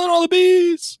hornets killing all the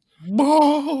bees.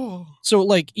 So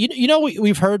like you know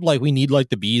we've heard like we need like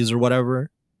the bees or whatever.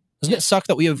 Doesn't it suck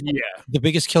that we have Yeah. the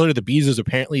biggest killer of the bees is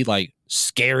apparently like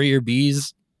scarier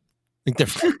bees? Like they're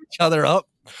fucking each other up.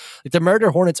 Like the murder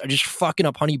hornets are just fucking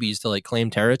up honeybees to like claim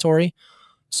territory.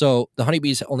 So the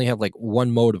honeybees only have like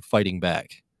one mode of fighting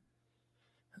back.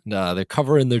 And, they're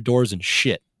covering their doors and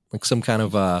shit, like some kind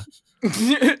of They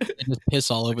just piss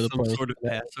all over the Some place. sort of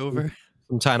Passover.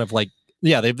 some kind of like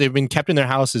yeah they've been kept in their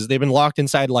houses. They've been locked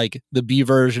inside like the bee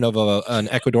version of an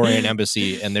Ecuadorian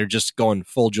embassy, and they're just going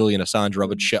full Julian Assange,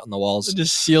 rubbing shit on the walls. They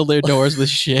just seal their doors with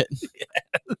shit.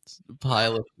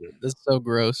 Pile of shit. That's so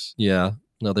gross. Yeah,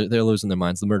 no, they're losing their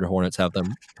minds. The murder hornets have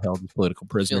them held as political I feel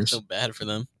prisoners. so bad for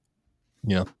them.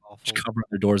 Awful. Just covering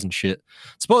their doors and shit.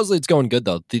 Supposedly it's going good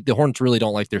though. The hornets really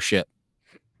don't like their shit.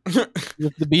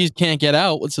 If the bees can't get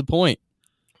out, what's the point?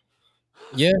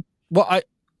 Well,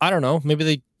 I don't know.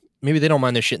 Maybe they don't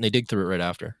mind their shit and they dig through it right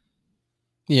after.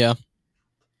 Yeah.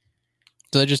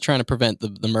 So they're just trying to prevent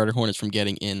the murder hornets from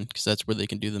getting in because that's where they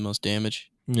can do the most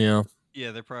damage. Yeah.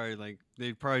 Yeah, they're probably like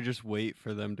they'd probably just wait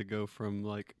for them to go from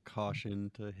like caution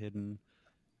to hidden,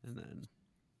 and then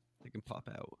they can pop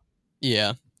out.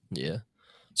 Yeah. Yeah.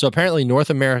 So apparently North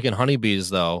American honeybees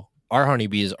though, our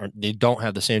honeybees they don't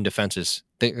have the same defenses.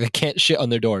 They can't shit on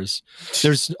their doors.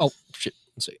 There's oh shit.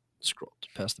 Let's see. Scroll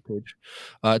past the page.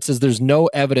 It says there's no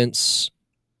evidence.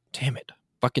 Damn it.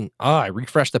 Fucking I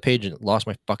refreshed the page and lost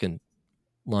my fucking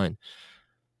line.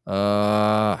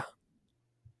 God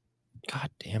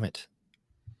damn it.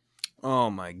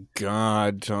 Oh my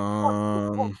god,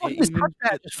 Tom. Fuck this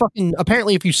touchpad. Just fucking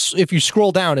apparently if you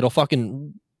scroll down it'll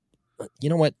fucking you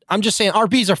know what? I'm just saying our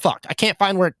bees are fucked. I can't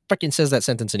find where it fucking says that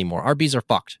sentence anymore. Our bees are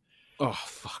fucked. Oh,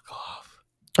 fuck off.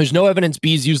 There's no evidence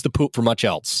bees use the poop for much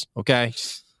else. Okay.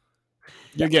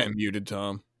 You're getting muted,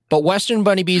 Tom. But Western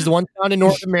honeybees, the ones found in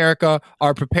North America,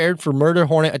 are prepared for murder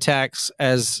hornet attacks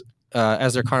as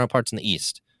their counterparts in the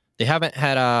East. They haven't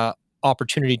had a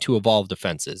opportunity to evolve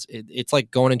defenses. It's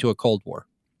like going into a Cold War.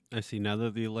 I see. Now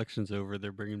that the election's over,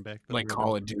 they're bringing back the Like murder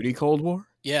Call of Duty Cold War?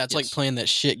 Yeah, it's like Yes. playing that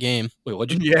shit game. Wait,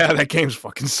 what'd you? Yeah, that game's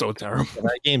fucking so terrible.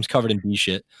 That game's covered in bee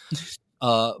shit.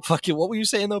 Fucking, what were you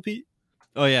saying though, Pete?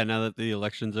 Oh yeah, now that the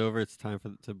election's over, it's time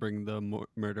to bring the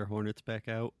murder hornets back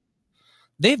out.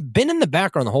 They've been in the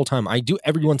background the whole time. I do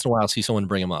every once in a while see someone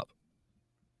bring them up.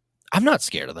 I'm not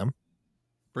scared of them.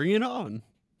 Bring it on.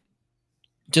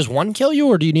 Does one kill you,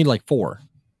 or do you need like 4?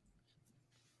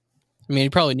 I mean, you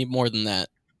probably need more than that,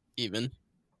 even.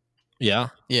 Yeah.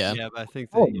 Yeah. Yeah, but I think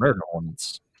Oh, they, murder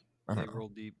hornets. I they don't know. roll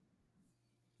deep.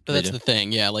 But They that's do. the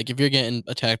thing. Yeah. Like if you're getting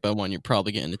attacked by one, you're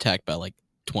probably getting attacked by like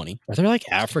 20. Are there like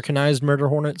Africanized murder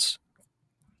hornets?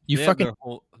 You They fucking have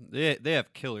their they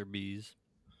have killer bees.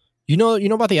 you know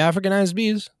about the Africanized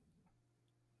bees?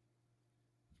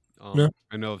 No.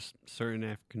 I know of certain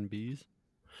African bees.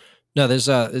 No, there's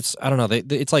it's I don't know.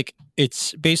 It's like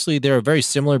it's basically they're a very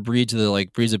similar breed to the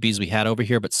like breeds of bees we had over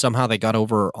here, but somehow they got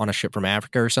over on a ship from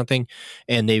Africa or something,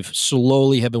 and they've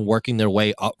slowly have been working their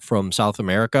way up from South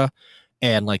America,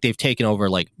 and like they've taken over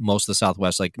like most of the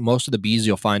Southwest. Like most of the bees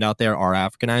you'll find out there are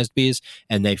Africanized bees,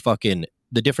 and they fucking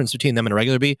the difference between them and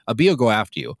a bee will go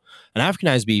after you. An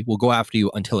Africanized bee will go after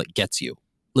you until it gets you.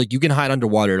 Like you can hide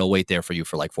underwater, it'll wait there for you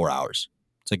for like 4 hours.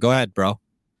 It's like go ahead, bro,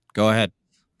 go ahead.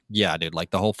 Yeah, dude,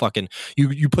 like the whole fucking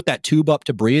you put that tube up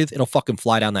to breathe, it'll fucking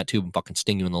fly down that tube and fucking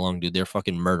sting you in the lung, dude. They're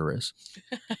fucking murderous.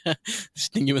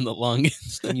 Sting you in the lung.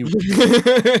 Sting you in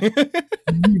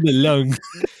the lung.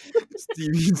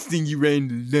 Sting you right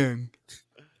in the lung.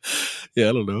 Yeah,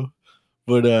 I don't know.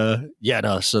 But yeah,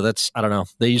 no, so that's I don't know.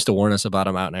 They used to warn us about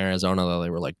them out in Arizona though. They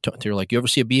were like you ever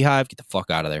see a beehive? Get the fuck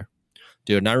out of there.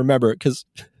 Dude, and I remember it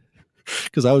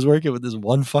because I was working with this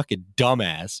one fucking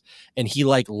dumbass, and he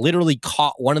like literally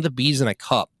caught one of the bees in a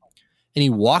cup, and he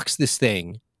walks this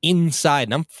thing inside,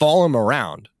 and I'm following him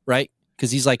around, right? because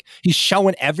he's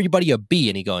showing everybody a B,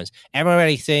 and he goes,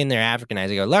 everybody's saying they're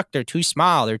Africanized. I go, look, they're too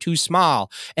small. They're too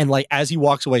small. And like as he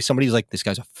walks away, somebody's like, this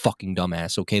guy's a fucking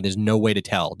dumbass. Okay, there's no way to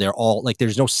tell. They're all like,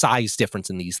 there's no size difference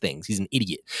in these things. He's an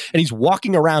idiot, and he's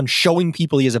walking around showing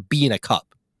people he has a B in a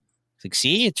cup. It's like,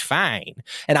 see, it's fine.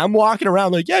 And I'm walking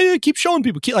around like, yeah, keep showing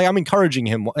people. I'm encouraging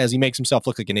him as he makes himself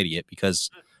look like an idiot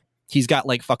because he's got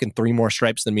like fucking 3 more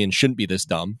stripes than me and shouldn't be this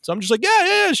dumb. So I'm just like,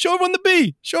 yeah, show everyone the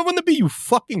B. Show everyone the B, you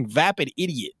fucking vapid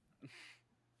idiot.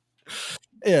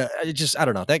 Yeah, I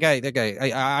don't know. That guy,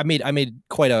 I made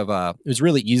quite a, it was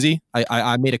really easy.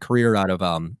 I made a career out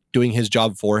of doing his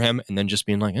job for him and then just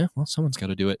being like, well, someone's got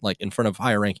to do it, like in front of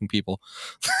higher ranking people.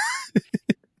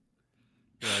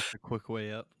 Yeah, it's a quick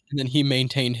way up. And then he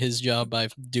maintained his job by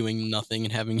doing nothing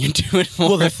and having you do it for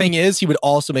Well, the him. thing is, he would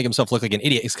also make himself look like an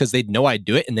idiot. It's because they'd know I'd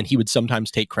do it, and then he would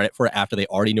sometimes take credit for it after they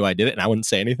already knew I did it, and I wouldn't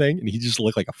say anything, and he just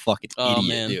looked like a fucking Oh, idiot,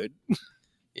 man. dude.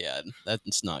 Yeah,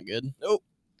 that's not good.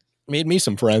 Made me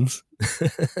some friends.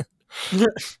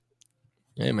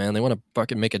 Hey, man, they want to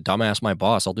fucking make a dumbass my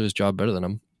boss. I'll do his job better than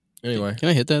him. Anyway. Can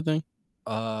I hit that thing?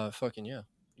 Fucking yeah.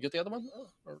 You get the other one?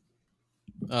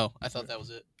 Oh, I thought that was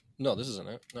it. No, this isn't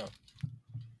it. No.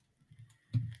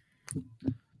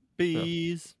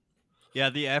 Bees.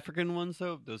 Yeah, the African ones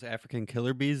though, those African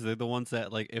killer bees, they're the ones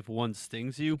that like if one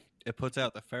stings you, it puts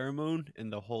out the pheromone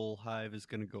and the whole hive is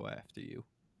gonna go after you.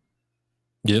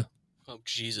 Oh,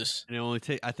 Jesus. And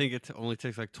I think it only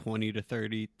takes like 20 to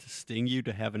 30 to sting you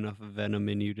to have enough venom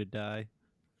in you to die.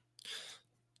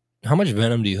 How much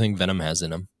venom do you think Venom has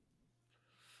in him?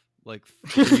 Like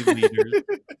 3 liters.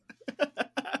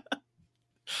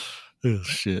 Oh,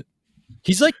 shit.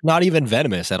 He's like not even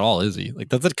venomous at all, is he? Like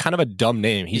that's kind of a dumb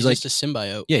name. He's like, just a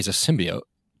symbiote. yeah, he's a symbiote.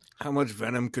 How much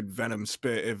venom could Venom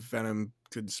spit if Venom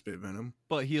could spit venom?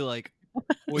 But he like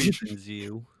poisons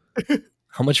you.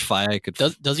 How much fire could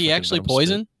Does he fucking actually Venom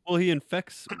poison? Well, he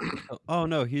infects. Oh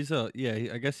no, he's I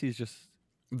guess he's just.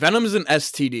 Venom's an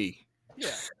STD.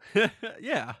 Yeah.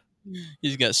 Yeah.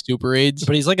 He's got super AIDS. spit?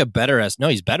 But he's like a better No,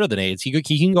 he's better than AIDS. He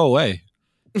can go away.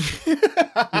 He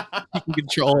can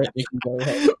control it. He can go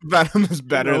ahead. Venom is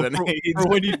better You know, than for, AIDS. for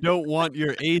when you don't want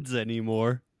your AIDS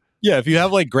anymore. Yeah, if you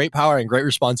have like great power and great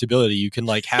responsibility, you can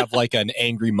like have like an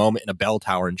angry moment in a bell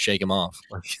tower and shake him off.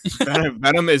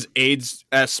 Venom is AIDS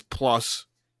S plus.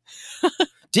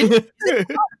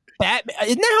 Batman,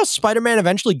 isn't that how Spider-Man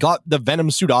eventually got the Venom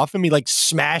suit off him? He like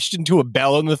smashed into a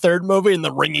bell in the 3rd movie and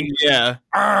the ringing. Yeah.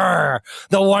 "Arr,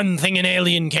 the one thing an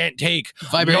alien can't take.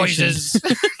 Vibrations.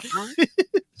 Noises."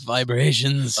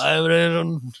 Vibrations.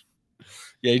 Vibration.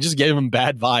 Yeah, you just gave him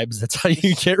bad vibes. That's how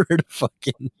you get rid of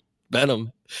fucking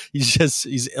Venom.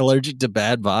 He's allergic to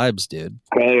bad vibes, dude.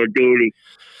 Call of Duty.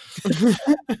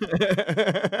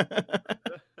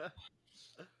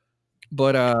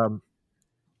 But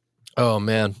oh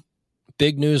man,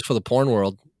 big news for the porn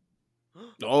world.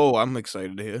 Oh, I'm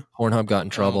excited to hear. Pornhub got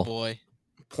in trouble. Oh, boy.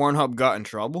 Pornhub got in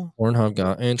trouble? Pornhub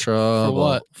got in trouble.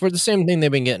 what? For the same thing they've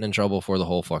been getting in trouble for the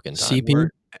whole fucking time. CP?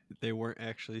 They weren't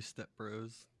actually step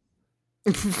bros.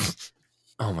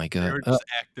 Oh my They god. were just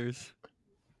actors.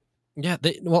 Yeah,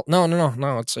 no.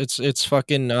 It's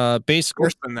fucking basically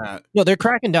Worse than that. no. They're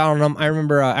cracking down on them. I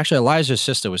remember actually Elijah's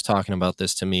sister was talking about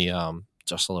this to me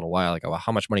just a little while ago. About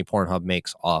how much money Pornhub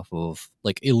makes off of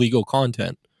like illegal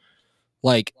content.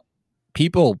 Like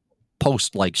people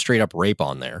post like straight up rape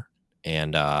on there,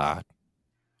 and I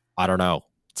don't know.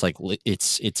 It's like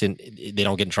it's in. They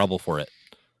don't get in trouble for it.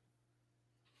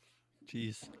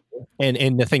 Jeez.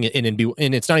 And the thing and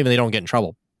it's not even they don't get in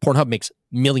trouble. Pornhub makes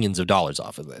millions of dollars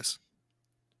off of this.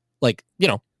 Like, you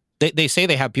know, they say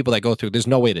they have people that go through. There's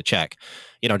no way to check,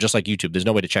 you know, just like YouTube. There's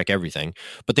no way to check everything.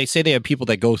 But they say they have people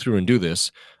that go through and do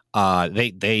this.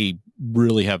 They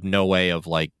really have no way of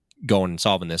like going and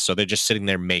solving this. So they're just sitting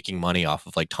there making money off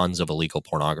of like tons of illegal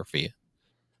pornography.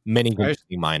 Many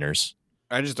minors.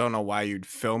 I just don't know why you'd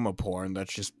film a porn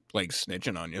that's just like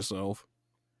snitching on yourself.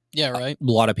 Yeah, right. A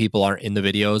lot of people aren't in the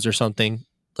videos or something.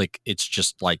 Like it's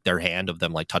just like their hand of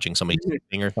them like touching somebody's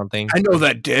thing or something. I know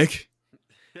that dick.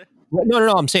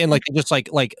 No. I'm saying like they just like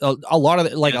a lot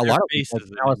of like Yeah, a their lot of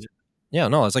faces like, are in it. yeah,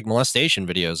 no, it's like molestation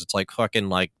videos. It's like fucking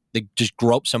like they just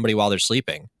grope somebody while they're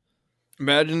sleeping.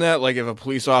 Imagine that, like if a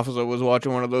police officer was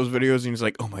watching one of those videos and he's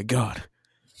like, "Oh my god,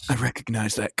 I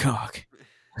recognize that cock."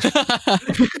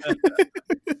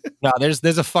 No, there's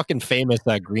a fucking famous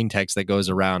green text that goes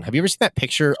around. Have you ever seen that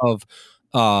picture of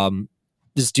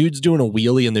this dude's doing a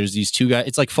wheelie and there's these 2 guys?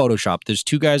 It's like Photoshop. There's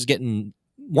 2 guys getting.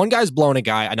 One guy's blowing a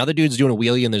guy. Another dude's doing a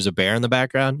wheelie and there's a bear in the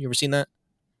background. You ever seen that?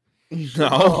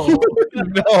 No,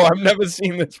 no, I've never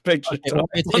seen this picture. It's, One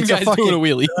it's a guy's fucking, doing a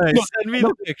wheelie. Send me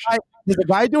the picture. there's a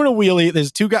guy doing a wheelie.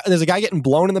 There's a guy getting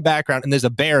blown in the background, and there's a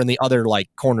bear in the other like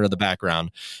corner of the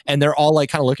background, and they're all like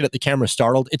kind of looking at the camera,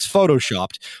 startled. It's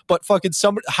photoshopped, but fucking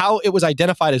somebody, how it was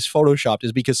identified as photoshopped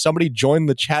is because somebody joined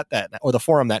the chat or the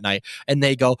forum that night, and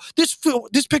they go, "This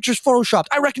picture's photoshopped.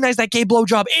 I recognize that gay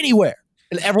blowjob anywhere."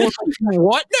 And everyone's like,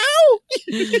 "What now?"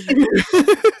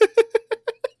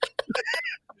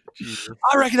 Jesus.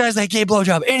 I recognize that gay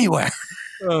blowjob anywhere.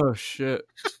 Oh shit!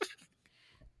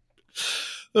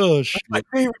 Oh shit! My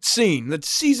favorite scene. That's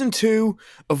season 2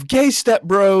 of Gay Step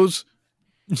Bros.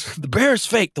 The bear's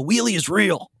fake. The wheelie is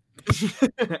real.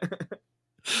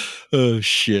 Oh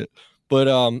shit! But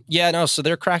yeah, no. So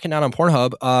they're cracking down on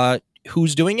Pornhub.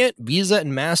 Who's doing it? Visa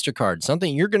and MasterCard.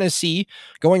 Something you're going to see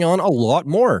going on a lot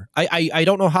more. I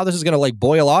don't know how this is going to like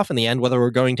boil off in the end. Whether we're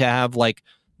going to have like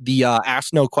the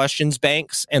ask no questions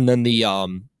banks and then the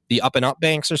up and up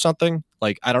banks or something.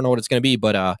 Like I don't know what it's going to be,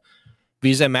 but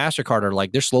Visa and MasterCard are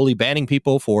like they're slowly banning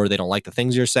people for they don't like the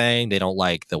things you're saying, they don't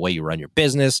like the way you run your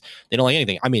business, they don't like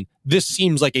anything. I mean, this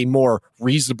seems like a more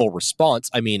reasonable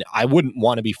response. I mean, I wouldn't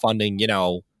want to be funding,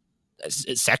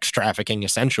 sex trafficking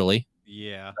essentially.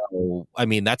 Yeah. So, I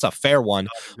mean, that's a fair one.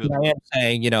 Good. But I am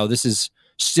saying, this is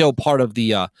still part of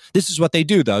the this is what they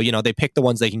do though. They pick the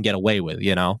ones they can get away with,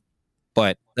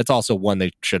 But that's also one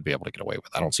they should be able to get away with.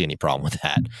 I don't see any problem with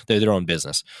that. They're their own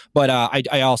business. But I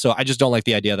just don't like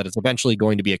the idea that it's eventually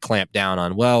going to be a clamp down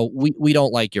on, well, we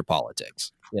don't like your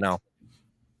politics,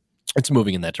 It's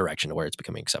moving in that direction to where it's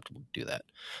becoming acceptable to do that.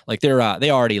 Like they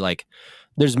already like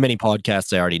there's many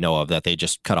podcasts I already know of that they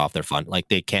just cut off their fund. Like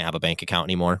they can't have a bank account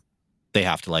anymore. They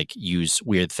have to like use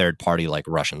weird third party like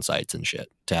Russian sites and shit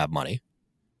to have money.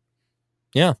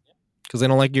 Yeah. Because they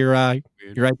don't like your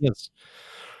ideas.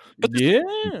 But Yeah.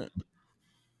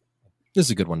 This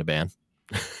is a good one to ban.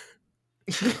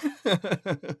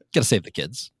 Gotta save the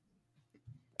kids.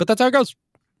 But that's how it goes.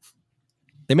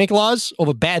 They make laws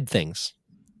over bad things,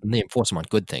 and they enforce them on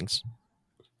good things.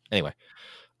 Anyway,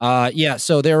 yeah.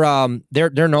 So they're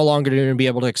no longer going to be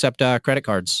able to accept credit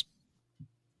cards.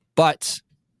 But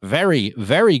very,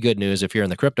 very good news if you're in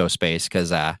the crypto space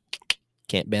because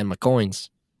can't ban my coins.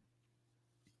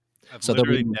 I've So they'll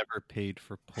literally be- never paid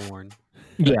for porn.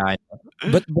 Yeah, I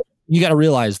know. But you got to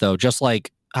realize though, just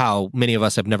like how many of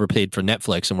us have never paid for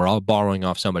Netflix and we're all borrowing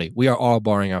off somebody, we are all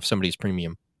borrowing off somebody's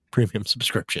premium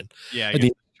subscription. Yeah, I And guess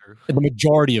the- that's true. And the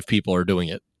majority of people are doing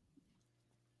it.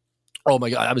 Oh my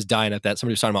God, I was dying at that.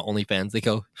 Somebody was talking about OnlyFans. They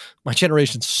go, my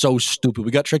generation's so stupid.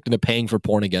 We got tricked into paying for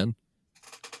porn again.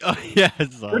 Oh, yeah, I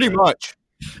saw Pretty that. much.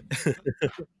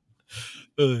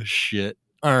 Oh shit.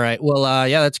 All right. Well,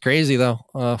 yeah, that's crazy though.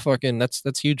 Fucking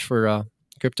that's huge for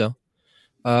crypto.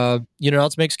 You know what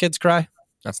else makes kids cry?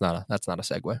 That's not a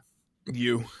segue.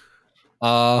 You.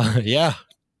 Yeah.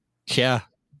 Yeah.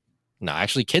 No,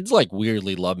 actually kids like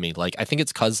weirdly love me. Like I think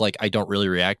it's cuz like I don't really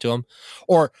react to them.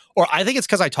 Or I think it's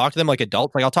cuz I talk to them like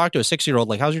adults. Like I'll talk to a 6-year-old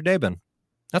like, "How's your day been?"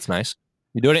 That's nice.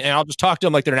 You doing it? And I'll just talk to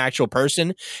them like they're an actual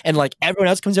person. And like everyone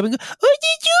else comes up and goes, "What did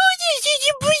you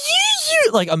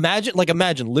do? Like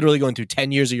imagine literally going through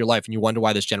 10 years of your life and you wonder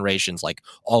why this generation's like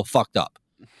all fucked up.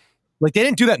 Like they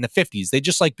didn't do that in the 50s. They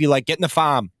just like be like, get in the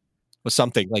farm or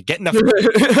something. Like get in the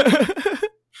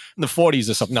in the 40s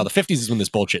or something. No, the 50s is when this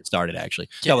bullshit started actually.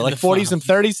 Get No, in like the 40s farm.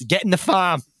 and 30s, get in the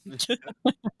farm. No,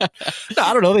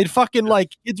 I don't know. They'd fucking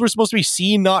like kids were supposed to be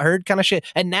seen, not heard kind of shit.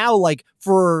 And now, like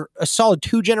for a solid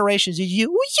 2 generations,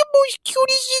 you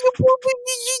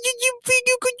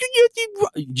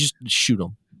just shoot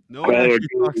them. No one actually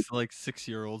talks to like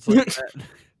 6-year-olds like that.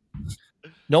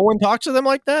 No one talks to them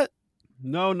like that.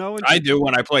 No one. I do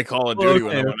when I play Call of Duty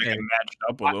when I Okay, want to get matched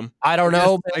up with them. I don't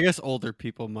know. I guess older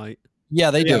people might. Yeah,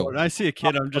 they Yeah, do. when I see a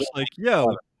kid, I'm just like, yo,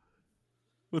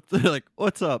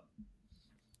 what's up?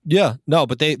 Yeah, no,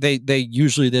 but they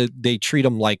usually they treat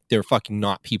them like they're fucking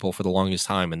not people for the longest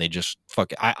time, and they just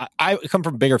fuck. I come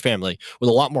from a bigger family with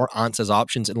a lot more aunts as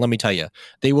options, and let me tell you,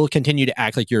 they will continue to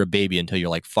act like you're a baby until you're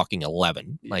like fucking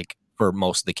 11, Yeah. like for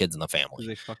most of the kids in the 'Cause family.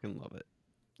 they fucking love it.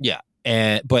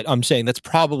 But I'm saying that's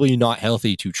probably not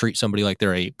healthy to treat somebody like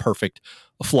they're a perfect,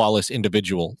 flawless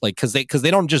individual, like because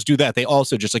they don't just do that, they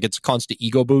also just like it's a constant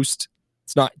ego boost.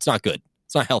 It's not good.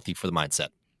 It's not healthy for the mindset.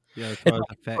 Yeah, that's why I was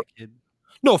a fat kid.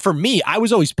 No, for me, I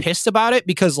was always pissed about it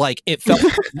because like it felt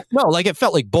it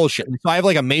felt like bullshit. And so I have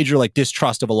like a major like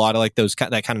distrust of a lot of like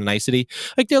that kind of nicety.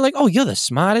 Like they're like, "Oh, you're the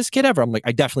smartest kid ever." I'm like,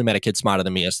 I definitely met a kid smarter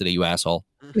than me yesterday, you asshole.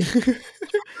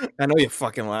 I know you're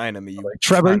fucking lying to me. You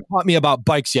Trevor taught me about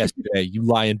bikes yesterday, you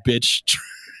lying bitch.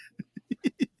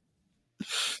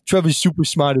 Trevor's super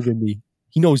smarter than me.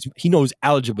 He knows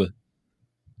algebra.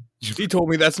 He told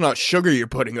me that's not sugar you're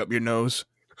putting up your nose.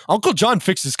 Uncle John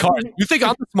fixed his car. You think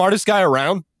I'm the smartest guy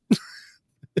around?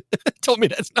 Told me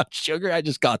that's not sugar. I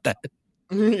just got that.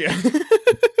 Yeah.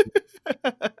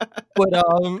 But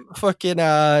fucking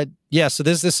yeah. So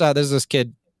there's this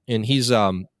kid, and he's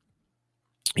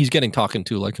getting talking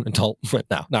to like an adult.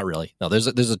 No, not really. No, there's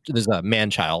a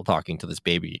man child talking to this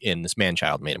baby, and this man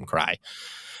child made him cry.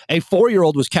 A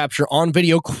 4-year-old was captured on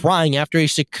video crying after a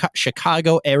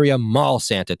Chicago area mall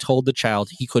Santa told the child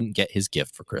he couldn't get his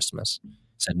gift for Christmas.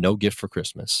 Said no gift for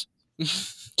Christmas.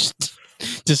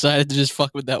 Decided to just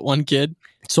fuck with that one kid.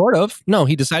 Sort of. No,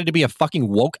 he decided to be a fucking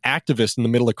woke activist in the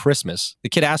middle of Christmas. The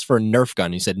kid asked for a Nerf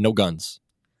gun. He said no guns.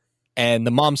 And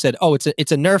the mom said, "Oh, it's a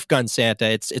Nerf gun,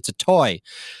 Santa. It's a toy."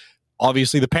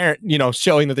 Obviously, the parent,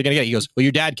 showing that they're gonna get it. He goes, "Well,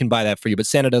 your dad can buy that for you, but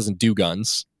Santa doesn't do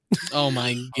guns." Oh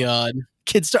my god.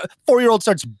 4-year-old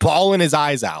starts bawling his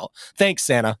eyes out. Thanks,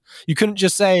 Santa. You couldn't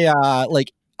just say I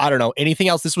don't know, anything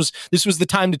else. This was the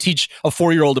time to teach a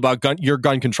 4-year-old about your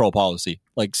gun control policy.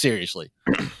 Like, seriously.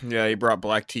 Yeah, he brought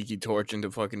Black Tiki Torch into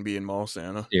fucking being mall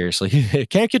Santa. Seriously.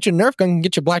 Can't get your Nerf gun,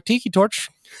 get your Black Tiki Torch.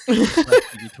 Black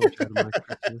Tiki Torch out of my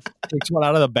Christmas. Takes one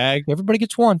out of the bag. Everybody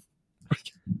gets one.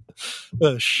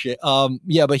 Oh shit.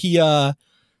 Yeah, but he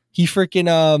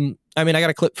freaking I mean, I got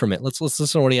a clip from it. Let's listen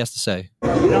to what he has to say.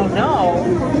 You don't know.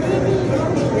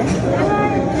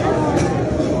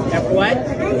 What?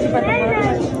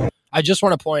 I just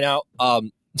want to point out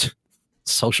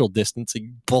social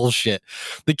distancing bullshit.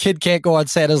 The kid can't go on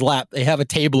Santa's lap. They have a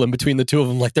table in between the two of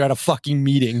them like they're at a fucking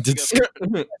meeting.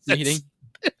 Meeting.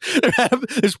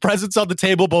 There's presents on the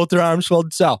table, both their arms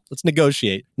folded. So let's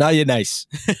negotiate. Now you're nice.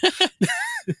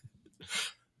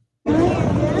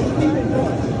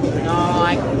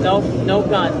 No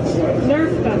guns.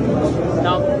 Nerf gun.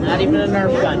 No, not even a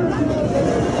Nerf gun.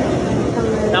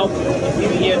 No,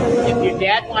 if your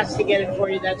dad wants to get it for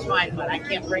you, that's fine, but I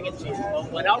can't bring it to you. Well,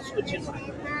 what else would you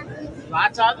like?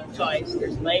 Lots of other toys.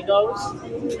 There's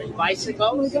Legos, there's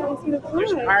bicycles,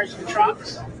 there's cars and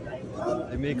trucks.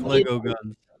 They make Lego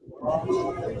guns.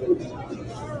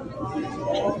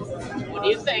 What do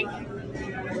you think?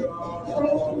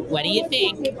 What do you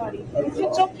think?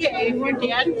 It's okay if your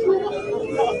dad...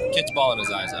 Kid's bawling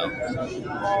his eyes out.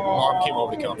 Mom came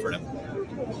over to comfort him.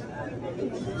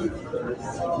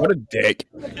 What a dick.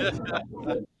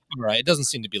 All right, it doesn't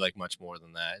seem to be like much more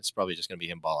than that. It's probably just going to be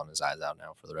him bawling his eyes out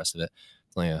now for the rest of it.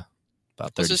 It's only about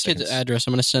 30 What's this seconds. kid's address?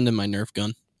 I'm going to send him my Nerf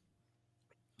gun.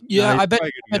 Yeah, Nah, I bet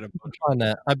he's we probably gonna could find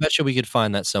that. I bet you we could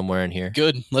find that somewhere in here.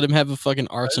 Good. Let him have a fucking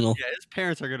arsenal. Yeah, his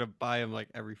parents are gonna buy him like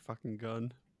every fucking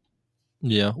gun.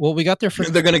 Yeah, well, we got there for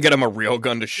They're gonna get him a real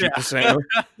gun to shoot the Santa.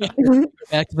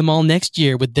 Back to the mall next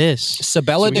year with this.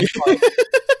 Sabella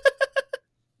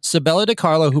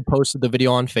DiCarlo, who posted the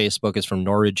video on Facebook, is from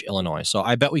Norridge, Illinois. So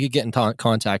I bet we could get in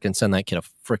contact and send that kid a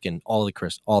freaking all the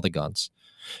guns.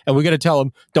 And we got to tell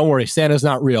him, don't worry, Santa's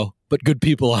not real, but good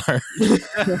people are.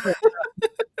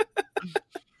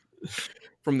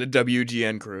 From the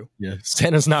WGN crew. Yeah,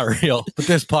 Santa's not real, but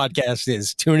this podcast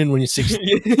is. Tune in when you're 16.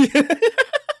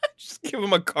 Just give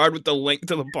him a card with the link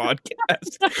to the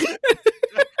podcast.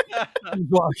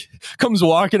 Comes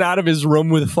walking out of his room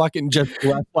with fucking just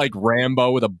dressed like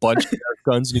Rambo with a bunch of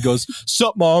guns, and he goes,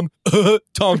 "Sup, mom?"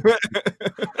 Tongue.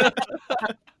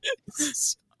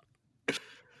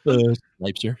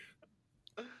 Leipster.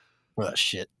 Oh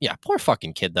shit. Yeah, poor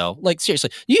fucking kid though. Like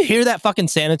seriously, you hear that fucking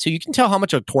Santa too? You can tell how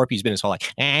much of a twerp he's been his whole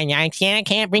life. Santa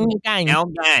can't bring you guns. No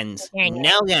guns.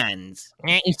 No guns.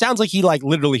 It sounds like he like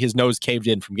literally his nose caved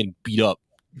in from getting beat up.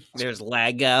 There's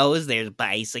Legos. There's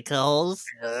bicycles.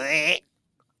 I'm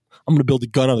gonna build a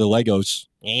gun out of the Legos.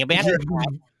 You better not.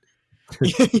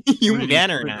 You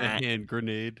better With a not. hand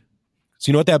grenade. So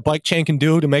you know what that bike chain can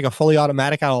do to make a fully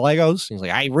automatic out of Legos? He's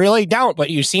like, I really don't, but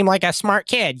you seem like a smart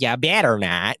kid. You better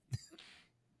not.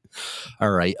 All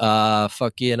right. Yeah,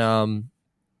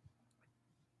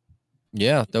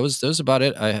 that was about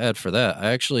it I had for that.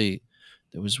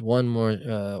 There was one more.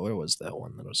 Where was that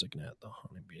one that I was looking at? The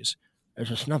honeybees. There's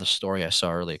just another story I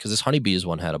saw earlier because this honeybees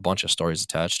one had a bunch of stories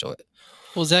attached to it.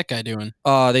 What was that guy doing?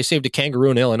 They saved a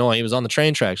kangaroo in Illinois. He was on the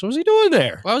train tracks. What was he doing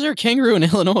there? Why was there a kangaroo in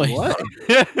Illinois? What?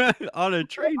 On a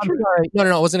train I'm trip. sorry.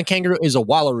 No, it wasn't a kangaroo. It was a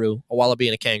wallaroo, a wallaby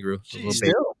and a kangaroo. It was a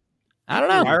little baby. I don't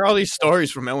know. Why are all these stories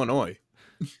from Illinois?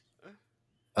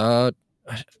 I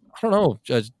don't know.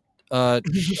 Chicago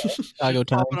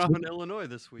Times. Popping off in Illinois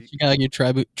this week.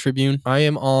 Chicago Tribune. I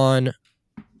am on.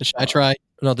 Should I try?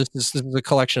 No, this is a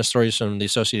collection of stories from the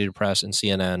Associated Press and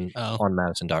CNN Oh. on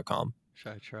Madison.com.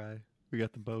 Should I try? We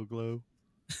got the bow glow.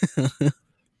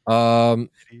 The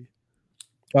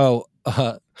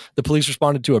police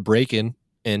responded to a break-in,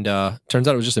 and turns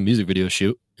out it was just a music video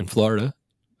shoot. in Florida.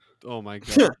 Oh my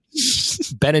god.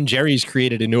 Ben and Jerry's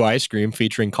created a new ice cream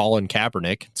featuring Colin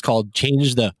Kaepernick. It's called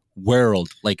Change the World,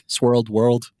 like swirled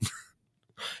world.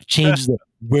 Change the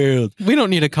world. We don't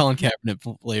need a Colin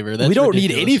Kaepernick flavor. That's We don't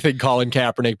ridiculous. need anything Colin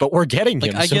Kaepernick, but we're getting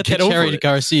Like him. I so get the over Cherry it.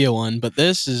 Garcia one, but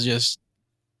this is just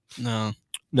no.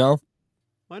 No.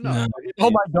 Why not? Oh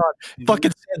my god!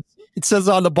 Fucking it says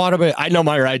on the bottom of it. I know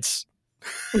my rights.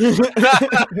 I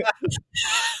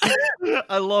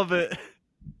love it.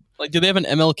 Like, do they have an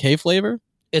MLK flavor?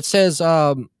 It says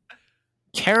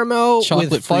caramel Chocolate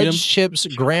with fudge freedom? chips,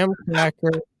 graham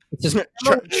cracker. It says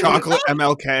Chocolate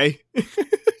MLK.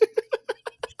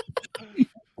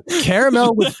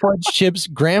 caramel with fudge chips,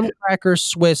 graham cracker,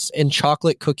 Swiss, and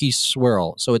chocolate cookie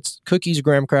swirl. So it's cookies,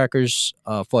 graham crackers,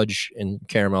 fudge, and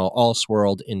caramel all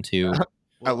swirled into.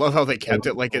 I love how they kept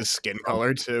it like his skin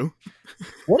color too.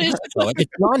 What is it though? Like,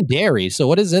 it's non-dairy. So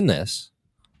what is in this?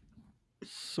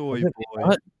 Soy What?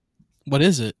 boy. What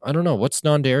is it? I don't know. What's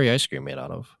non-dairy ice cream made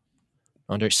out of?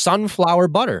 Non-dairy sunflower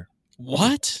butter.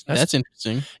 What? That's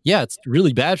interesting. Yeah, it's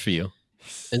really bad for you.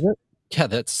 Is it? Yeah,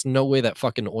 that's no way that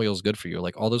fucking oil's good for you.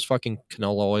 Like all those fucking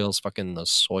canola oils, fucking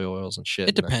those soy oils and shit.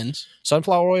 It and depends.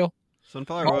 sunflower oil.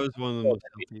 Sunflower oil is one of the most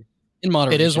healthy. In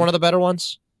moderation. It is one of the better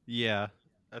ones. Yeah.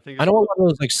 I think I know a lot of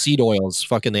those like seed oils.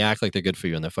 Fucking, they act like they're good for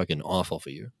you, and they're fucking awful for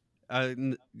you.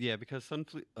 yeah, because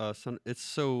it's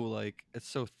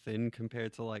so thin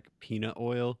compared to like peanut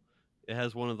oil. It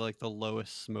has one of the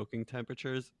lowest smoking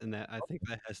temperatures, and that I think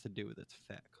that has to do with its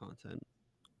fat content.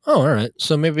 Oh, all right.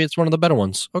 So maybe it's one of the better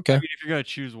ones. Okay. I mean, if you're gonna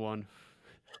choose one,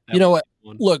 that You know would what? be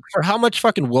one. Look, for how much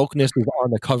fucking wokeness is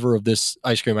on the cover of this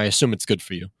ice cream, I assume it's good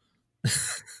for you.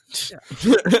 Wokeness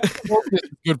is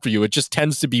good for you. It just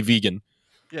tends to be vegan.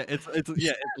 Yeah, it's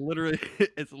literally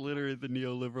it's literally the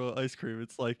neoliberal ice cream.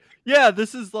 It's like, yeah,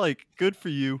 this is like good for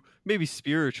you, maybe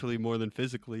spiritually more than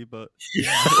physically, but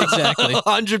exactly.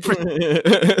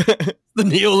 100%. The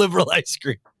neoliberal ice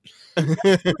cream.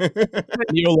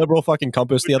 Neoliberal fucking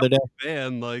compass the other day.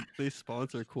 man, like they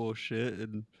sponsor cool shit,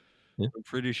 and Yeah. I'm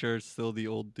pretty sure it's still the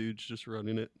old dudes just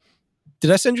running it.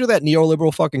 Did I send you that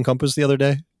neoliberal fucking compass the other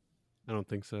day? I don't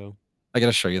think so. I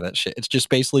gotta show you that shit. It's just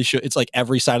basically it's like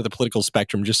every side of the political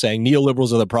spectrum just saying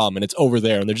neoliberals are the problem, and it's over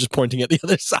there, and they're just pointing at the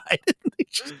other side.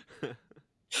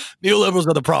 Neoliberals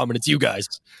are the problem, and it's you guys.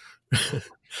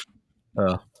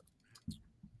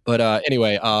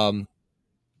 Anyway,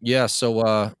 yeah.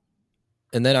 So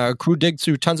and then our crew digged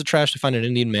through tons of trash to find an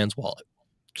Indian man's wallet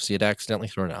because he had accidentally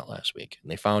thrown it out last week, and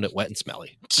they found it wet and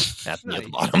smelly at near the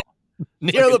Nice. bottom.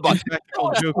 Near the bottom.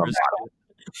 Impractical Joker skit.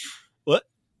 What?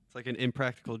 It's like an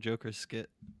impractical Joker skit.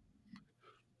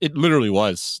 It literally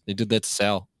was. They did that to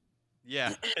Sal.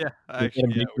 Yeah, yeah. They get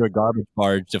him Actually, yeah. into a garbage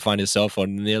barge to find his cell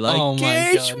phone, and they're like, Oh my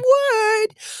 "Guess God. what?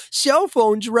 Cell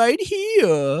phone's right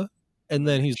here." And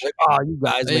then he's like, "Oh, you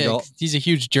guys." And they Yeah, go, 'cause he's a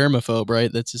huge germaphobe,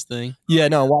 right? That's his thing. yeah,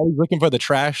 no. While he's looking for the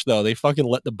trash, though, they fucking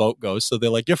let the boat go. So they're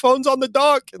like, "Your phone's on the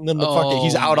dock," and then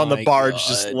he's Oh out on the my barge,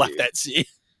 just God, left dude. at sea.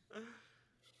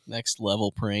 Next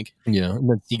level prank. Yeah, and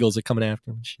then seagulls are coming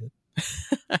after him and shit.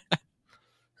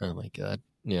 Oh my god.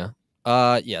 Yeah.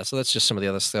 Yeah, so that's just some of the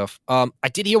other stuff. I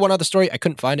did hear one other story. I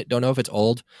couldn't find it. Don't know if it's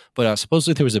old, but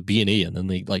supposedly there was a B&E, and then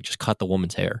they like just cut the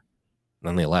woman's hair. And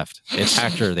then they left. They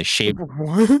attacked her. They shaved her.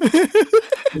 What?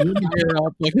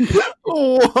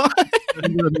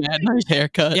 Mad nice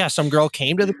haircut. Yeah, some girl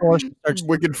came to the door. She starts,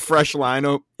 Wicked fresh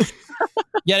lineup.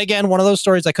 yet again, one of those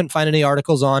stories I couldn't find any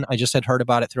articles on. I just had heard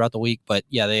about it throughout the week. But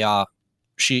yeah, they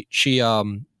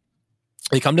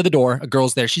they come to the door. A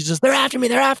girl's there. She says, "They're after me.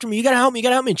 They're after me. You gotta help me. You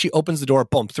gotta help me." And she opens the door.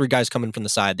 Boom! 3 guys coming from the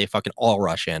side. They fucking all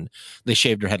rush in. They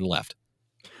shaved her head and left.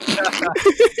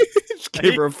 Just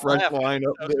give her a fresh laugh.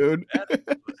 lineup, dude.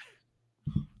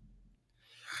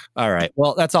 All right.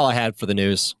 Well, that's all I had for the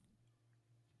news.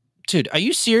 Dude, are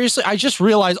you seriously? I just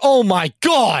realized. Oh my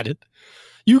god!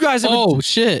 You guys have. Oh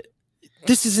shit!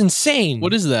 This is insane.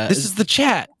 What is that? This? Is the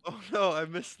chat. Oh no, I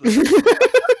missed this.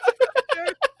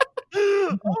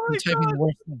 Oh my Typing god. the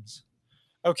worst things.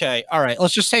 Okay. All right.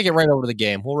 Let's just take it right over to the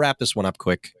game. We'll wrap this one up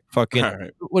quick. Fucking. All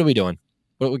right. What are we doing?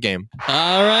 What game?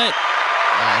 All right.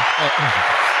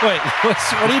 Wait. What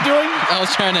are you doing? I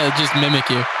was trying to just mimic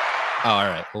you. Oh, all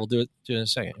right. We'll do it in a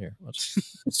second here. Let's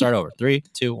start over. 3,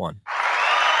 2, 1.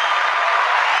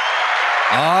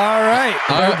 All right.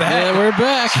 We're back. Yeah, we're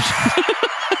back.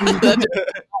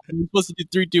 You're supposed to do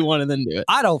 3, 2, 1, and then do it.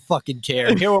 I don't fucking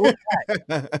care. Here we're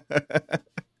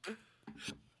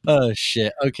Oh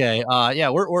shit. Okay. Yeah,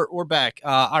 we're back.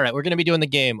 All right, we're gonna be doing the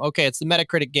game. Okay, it's the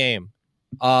Metacritic game.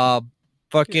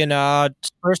 Fucking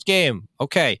first game.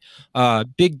 Okay.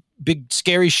 Big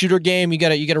scary shooter game. You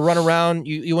gotta run around.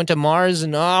 You went to Mars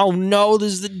and oh no,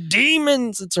 there's the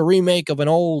demons. It's a remake of an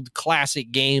old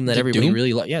classic game that Is it everybody Doom?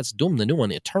 really likes. Yeah, it's Doom, the new one,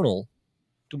 Doom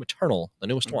Eternal, the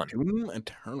newest one. Doom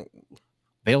Eternal.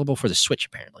 Available for the Switch,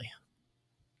 apparently.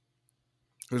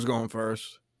 Who's going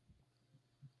first?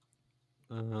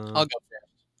 I'll go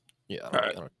Yeah. All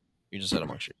right. You just said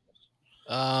amongst you.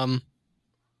 first.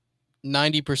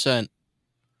 90%.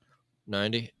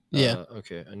 90? Yeah.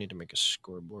 Okay, I need to make a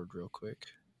scoreboard real quick.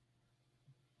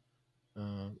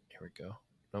 Here we go.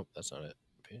 Nope, that's not it.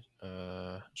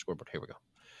 Scoreboard. Here we go.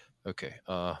 Okay.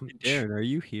 Darren, are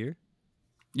you here?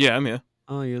 Yeah, I'm here.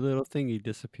 Oh, your little thingy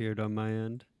disappeared on my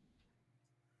end.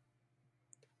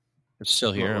 It's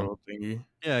still here. Little thingy.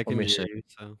 Yeah, I can me hear see. you,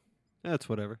 so that's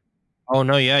whatever. Oh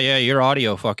no, yeah. Your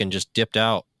audio fucking just dipped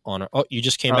out on. Oh, you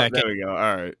just came back There in. we go.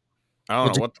 All right. I don't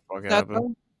What's know what the fuck that, happened.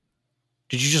 though?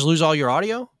 Did you just lose all your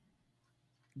audio?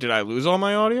 Did I lose all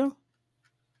my audio?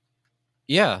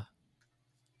 Yeah.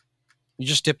 You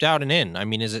just dipped out and in. I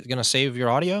mean, is it gonna save your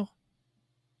audio?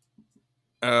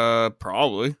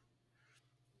 Probably.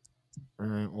 All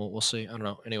right, well, we'll see. I don't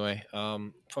know. Anyway,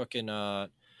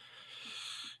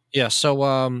 yeah. So,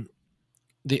 I mean,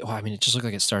 it just looked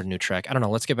like it started a new track. I don't know.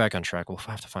 Let's get back on track. We'll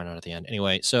have to find out at the end.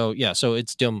 Anyway, so yeah, so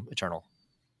it's Doom Eternal.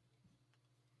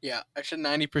 Yeah, actually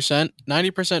 90%.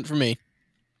 90% for me.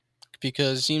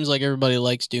 Because it seems like everybody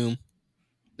likes Doom.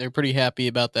 They're pretty happy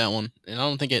about that one. And I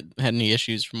don't think it had any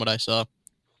issues from what I saw.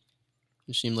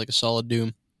 It seemed like a solid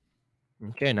Doom.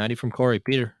 Okay, 90 from Corey.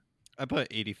 Peter. I put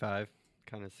 85.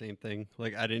 Kind of same thing.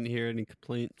 Like, I didn't hear any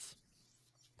complaints.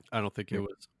 I don't think it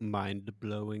was mind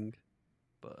blowing,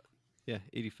 but yeah,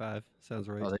 85 sounds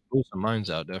right. Oh, they blew some minds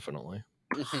out, definitely.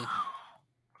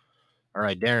 All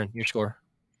right, Darren, your score.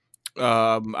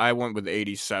 I went with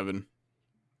 87.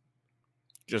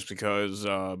 Just because,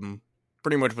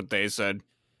 pretty much what they said.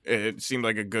 It seemed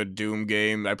like a good Doom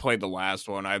game. I played the last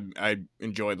one. I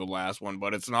enjoyed the last one,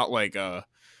 but it's not like I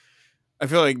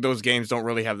feel like those games don't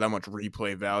really have that much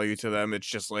replay value to them. It's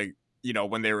just like, you know,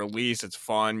 when they release, it's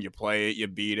fun. You play it, you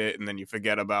beat it, and then you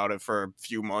forget about it for a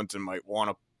few months and might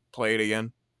want to play it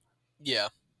again. Yeah.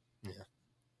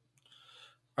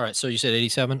 All right, so you said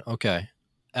 87? Okay.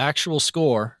 Actual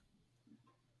score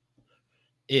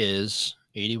is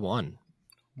 81.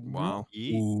 Wow.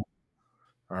 Yeet.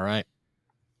 All right.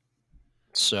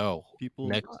 So, People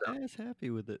next not as happy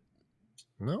with it.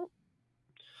 no.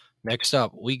 Next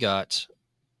up, we got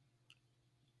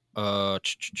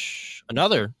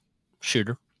another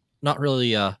shooter. Not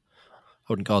really I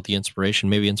wouldn't call it the inspiration,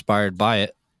 maybe inspired by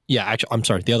it. Yeah, actually, I'm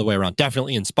sorry, the other way around.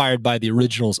 Definitely inspired by the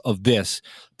originals of this,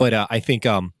 but I think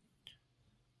I don't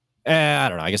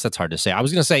know. I guess that's hard to say. I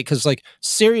was gonna say because like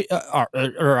I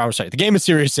was sorry, the game is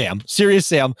Serious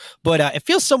Sam, but it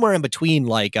feels somewhere in between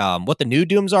like what the new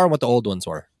Dooms are and what the old ones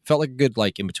were. Felt like a good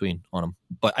like in between on them,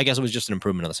 but I guess it was just an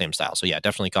improvement of the same style. So yeah,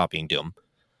 definitely copying Doom.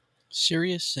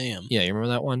 Serious Sam. Yeah, you remember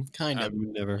that one? Kind of. I've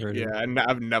never heard of it. Yeah,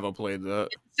 I've never played that.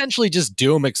 Essentially just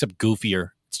Doom except goofier.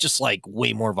 It's just like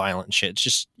way more violent and shit. It's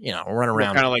just run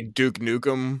around. Kind of like Duke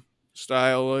Nukem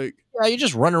style, like. Yeah, you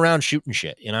just run around shooting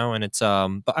shit, and it's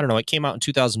but I don't know. It came out in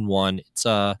 2001. It's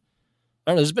I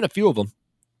don't know. There's been a few of them.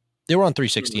 They were on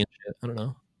 360 and shit. I don't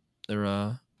know.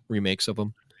 They're remakes of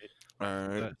them. All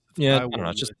right. Yeah, I I don't know. won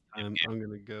It's just this time. I'm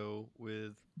gonna go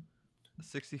with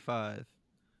 65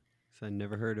 because I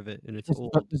never heard of it and it's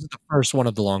old. this is the first one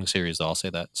of the long series, though. I'll say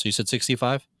that. So you said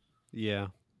 65. Yeah.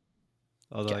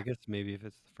 Although Yeah. I guess maybe if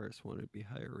it's the first one, it'd be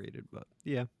higher rated. But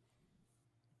yeah.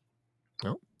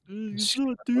 No. It's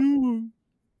not Doom.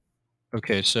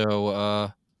 Okay,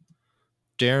 so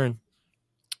Darren.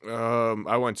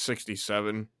 I went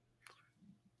 67.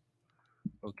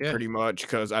 Okay. Pretty much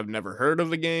because I've never heard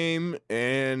of the game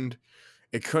and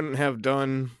it couldn't have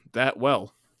done that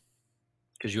well.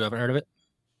 Because you haven't heard of it.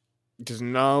 Because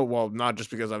not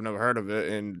just because I've never heard of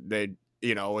it, and they,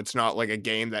 it's not like a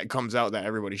game that comes out that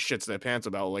everybody shits their pants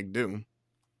about like Doom.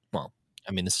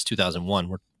 I mean, this is 2001.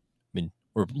 We're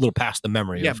a little past the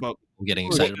memory Yeah, of but getting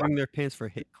People excited about. shitting their pants for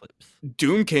hit clips.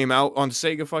 Doom came out on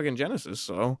Sega fucking Genesis,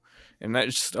 and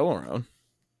that's still around.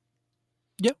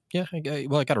 Yeah. I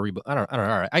got to reboot. I don't know.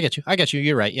 All right, I get you.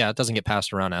 You're right. Yeah, it doesn't get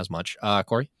passed around as much.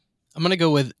 Corey. I'm going to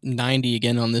go with 90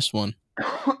 again on this one.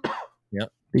 Yeah.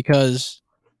 Because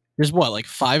there's like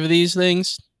 5 of these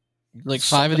things? Like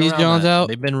 5 of Something thing around Johns that.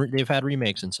 out? They've had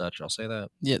remakes and such. I'll say that.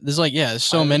 Yeah, there's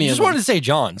so many I of just them. wanted to say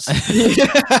Johns.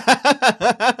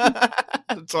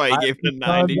 That's why I gave it a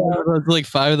 90. There's like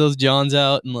 5 of those Johns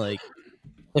out, and like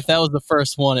if that was the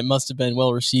first one, it must have been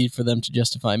well received for them to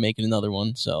justify making another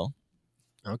one. So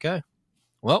Okay.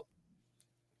 Well,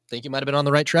 think you might have been on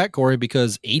the right track, Corey,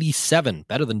 because 87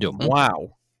 better than Doom.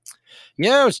 Wow.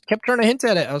 Yeah, I kept trying to hint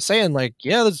at it. I was saying like,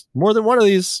 yeah, there's more than one of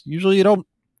these. Usually you don't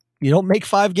make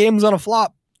 5 games on a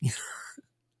flop.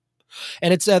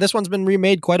 And it's this one's been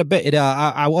remade quite a bit.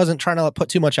 I wasn't trying to put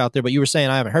too much out there, but you were saying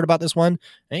I haven't heard about this one.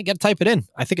 I ain't got to type it in.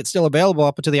 I think it's still available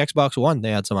up to the Xbox One.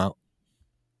 They had some out.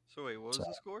 So wait, what was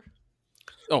the score?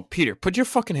 Oh, Peter, put your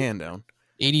fucking hand down.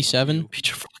 87. Beat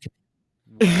your fucking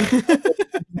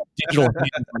digital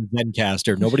hands on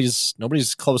Zencaster.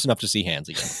 Nobody's close enough to see hands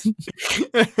again.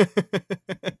 Got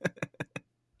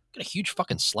a huge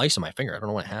fucking slice on my finger. I don't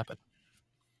know what happened.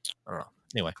 I don't know.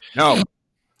 Anyway. No.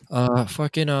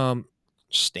 Fucking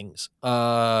stings.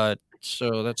 So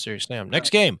that's Serious Sam.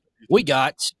 Next game we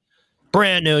got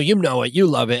brand new. You know it. You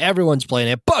love it. Everyone's playing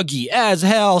it. Buggy as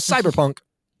hell. Cyberpunk.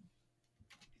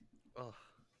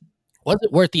 Was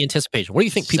it worth the anticipation? What do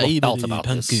you think people felt about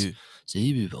this?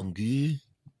 Cyberpunk.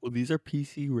 Well, these are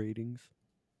PC ratings.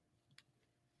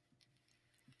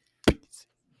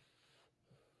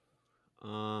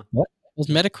 Well,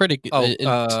 Metacritic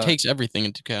it takes everything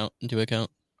into account.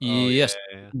 Yes,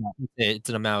 yeah. It's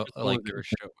an amount like they were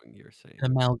showing. You're saying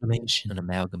an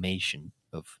amalgamation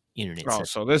of internet. Oh,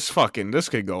 so this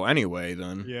could go anyway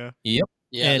then. yeah. Yep.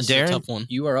 Yeah, And this is a Darren, tough one.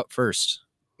 you are up first.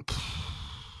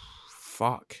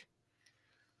 Fuck.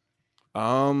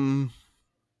 I'm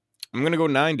gonna go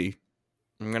 90.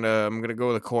 I'm gonna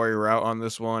go the Corey route on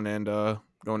this one and go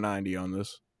 90 on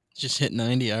this. Just hit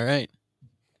 90. All right.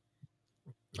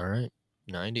 All right,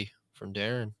 90 from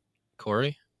Darren.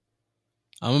 Corey.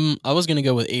 I was gonna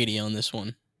go with 80 on this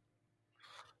one.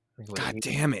 God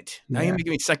damn it! Now you're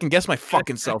making me second guess my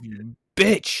fucking self, you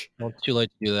bitch. Well, it's too late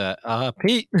to do that.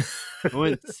 Pete. I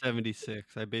went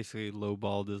 76. I basically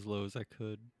lowballed as low as I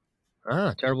could.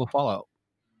 Terrible Fallout.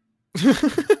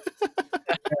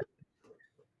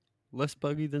 Less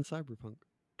buggy than Cyberpunk.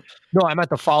 No, I meant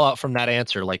the fallout from that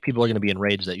answer. Like people are going to be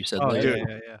enraged that you said. Oh, that. dude.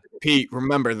 yeah. Pete,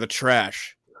 remember the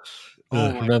trash. Oh,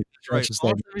 Remember, Right. trash is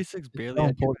Fallout like- 76 barely so had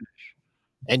important. trash.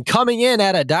 And coming in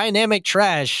at a dynamic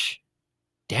trash,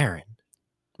 Darren.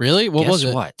 Really? What was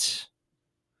it? What?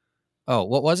 Oh,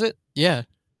 what was it? Yeah,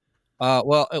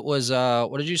 Well, it was.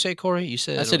 What did you say, Corey? You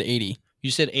said I said 80.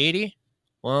 You said 80.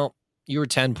 Well, you were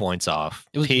 10 points off.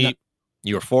 It was Pete, not-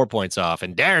 you were 4 points off,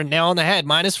 and Darren nail on the head,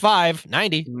 -5,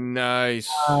 90. Nice.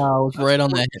 I was right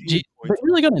on that. 14 Gee, points. but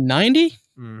really got a 90?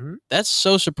 Mm-hmm. That's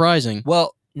so surprising.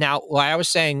 Well, now why I was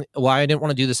saying why I didn't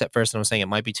want to do this at first, and I was saying it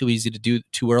might be too easy to do,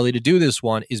 too early to do this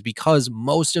one, is because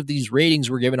most of these ratings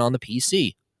were given on the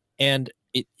PC, and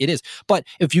it is. But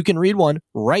if you can read one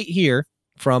right here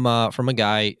from a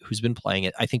guy who's been playing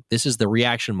it, I think this is the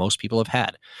reaction most people have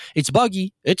had. It's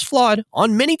buggy, it's flawed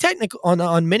on many technical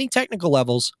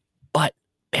levels, but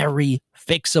very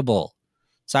fixable.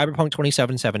 Cyberpunk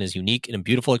 2077 is unique and a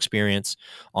beautiful experience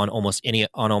on almost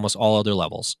all other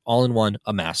levels. All in one,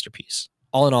 a masterpiece.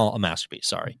 All in all, a masterpiece.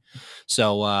 Sorry.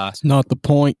 So That's not the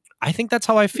point. I think that's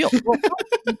how I feel.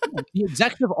 The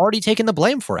executive have already taken the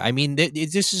blame for it. I mean,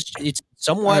 it's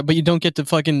somewhat. But you don't get to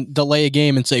fucking delay a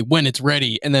game and say when it's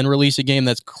ready and then release a game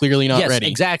that's clearly not yes, ready.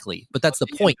 exactly. But that's the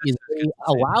point. Is they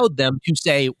allowed them to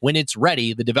say when it's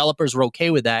ready. The developers were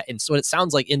okay with that, and so what it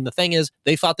sounds like in the thing is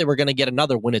they thought they were going to get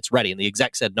another when it's ready, and the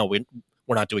exec said no, we're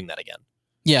not doing that again.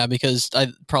 Yeah, because it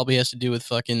probably has to do with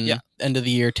fucking end of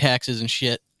the year taxes and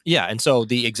shit. Yeah, and so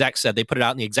the exec said they put it out,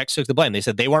 and the execs took the blame. They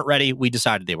said they weren't ready. We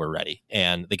decided they were ready,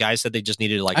 and the guys said they just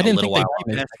needed like I a didn't little think while.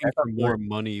 they Asking for more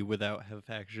money without have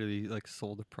actually like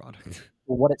sold a product.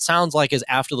 What it sounds like is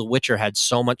after The Witcher had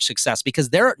so much success, because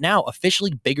they're now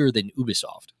officially bigger than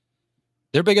Ubisoft.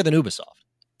 They're bigger than Ubisoft.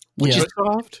 Which is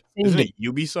Ubisoft? Isn't it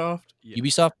Ubisoft? Yeah.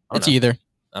 Ubisoft? I it's don't know. either.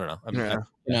 I don't know. Yeah.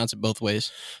 Pronounce it both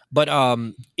ways. But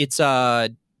it's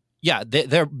yeah,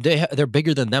 they're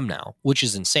bigger than them now, which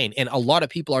is insane. And a lot of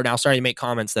people are now starting to make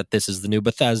comments that this is the new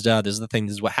Bethesda, this is the thing,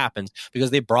 this is what happens,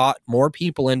 because they brought more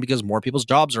people in, because more people's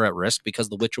jobs are at risk because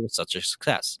The Witcher was such a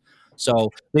success.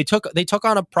 So they took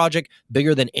on a project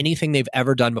bigger than anything they've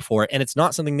ever done before, and it's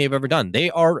not something they've ever done. They're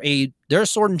a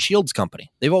Sword and Shields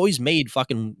company. They've always made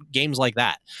fucking games like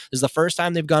that. This is the first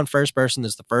time they've gone first person.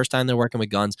 This is the first time they're working with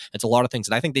guns. It's a lot of things,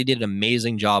 and I think they did an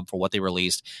amazing job for what they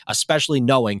released, especially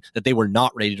knowing that they were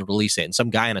not ready to release it. And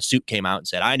some guy in a suit came out and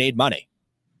said, "I need money."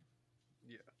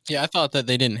 Yeah, I thought that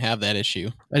they didn't have that issue.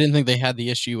 I didn't think they had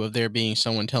the issue of there being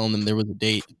someone telling them there was a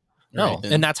date. No, Right,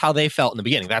 and that's how they felt in the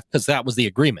beginning. That's because that was the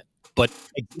agreement. But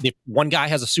if one guy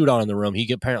has a suit on in the room,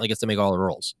 he apparently gets to make all the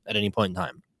rules at any point in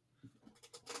time.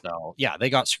 So yeah, they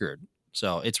got screwed.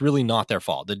 So it's really not their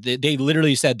fault. They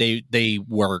literally said they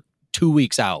were 2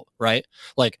 weeks out, right?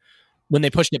 Like when they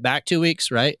pushed it back 2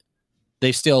 weeks, right?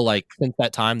 they still like since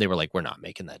that time they were like, we're not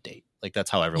making that date. Like that's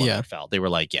how everyone Yeah. there felt. They were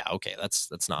like, yeah, okay,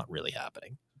 that's not really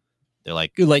happening. They're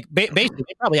like basically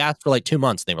they probably asked for like 2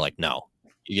 months. And they were like, no,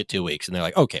 you get 2 weeks. And they're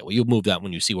like, okay, well, you'll move that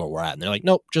when you see where we're at. And they're like,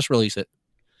 nope, just release it.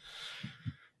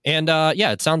 And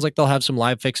yeah, it sounds like they'll have some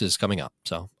live fixes coming up.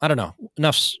 So I don't know.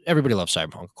 Enough. Everybody loves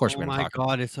Cyberpunk. Of course, Oh we're going to my talk about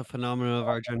god, it's a phenomenon of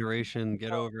our generation.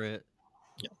 Get over it.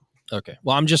 it. Okay.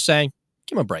 Well, I'm just saying,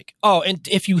 give them a break. Oh, and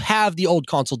if you have the old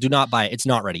console, do not buy it. It's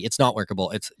not ready. It's not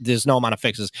workable. There's no amount of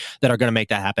fixes that are going to make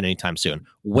that happen anytime soon.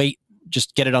 Wait,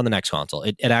 just get it on the next console.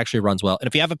 It actually runs well. And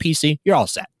if you have a PC, you're all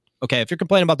set. Okay, if you're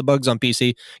complaining about the bugs on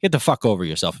PC, get the fuck over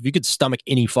yourself. If you could stomach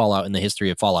any Fallout in the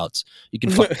history of Fallouts, you can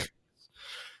fuck.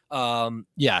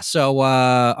 Yeah. So,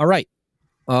 all right.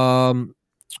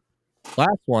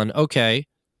 Last one. Okay.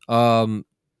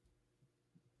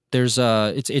 There's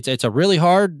it's a really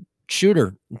hard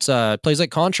shooter. It plays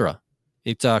like Contra.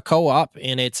 It's co-op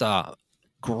and it's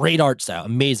great art style,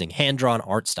 amazing hand-drawn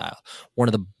art style. One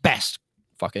of the best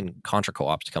fucking Contra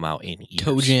co-ops to come out in years.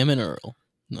 Toe Jam and Earl.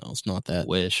 No, it's not that.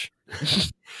 Wish.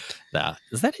 Nah,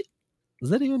 is that it? Is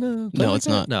that even a? No, it's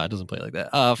not. No, it doesn't play like that.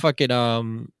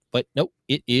 But nope,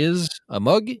 it is a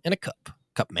mug and a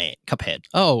cuphead.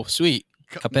 Oh, sweet.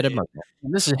 Cupheaded mug.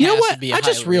 This is You know has to what? be a I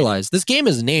just highlight. realized this game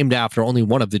is named after only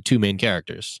one of the two main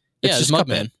characters. Yeah, It's it's just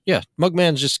Mugman. Cuphead. Yeah,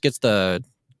 Mugman just gets the.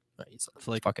 It's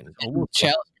like- fucking. Almost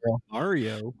Chalice Girl.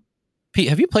 Mario. Pete,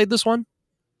 have you played this one?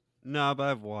 No, but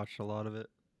I've watched a lot of it.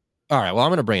 All right, well,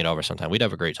 I'm gonna bring it over sometime. We'd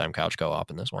have a great time couch co-op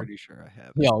in this one. Pretty sure I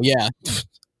have. Yo, yeah.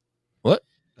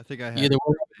 I think I have. You either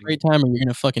will have a great time or you're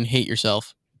gonna fucking hate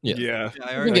yourself. Yeah. Yeah. I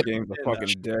can already get- That game's a did fucking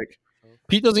that. dick.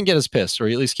 Pete doesn't get his piss, or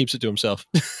he at least keeps it to himself.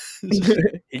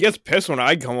 He gets pissed when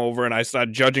I come over and I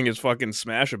start judging his fucking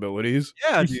Smash abilities.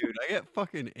 Yeah, dude, I get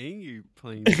fucking angry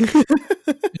playing.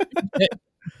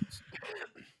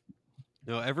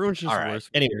 No, everyone's just All right, worse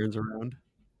anyway. when Aaron's around.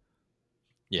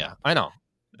 Yeah, I know.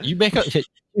 You make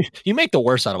the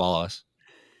worst out of all of us.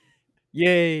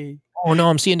 Yay. Oh no,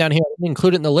 I'm seeing down here. I didn't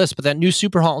include it in the list, but that new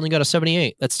Super Hot only got a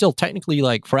 78. That's still technically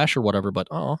like fresh or whatever, but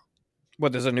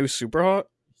What, there's a new Super Hot?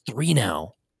 3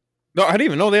 now. No, I didn't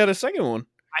even know they had a second one.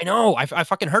 I know. I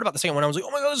fucking heard about the second one. I was like,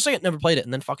 oh my god, there's a second. Never played it,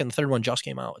 and then fucking the third one just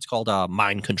came out. It's called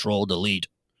Mind Control Delete.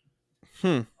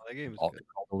 Oh, that game's Alt good.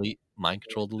 Control Delete. Mind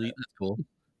Control Delete. That's cool.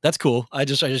 That's cool. I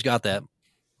just got that.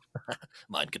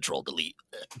 Mind Control Delete.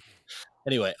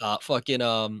 Anyway, yeah.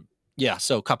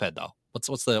 So Cuphead though. What's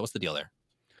the deal there?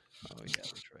 Oh yeah,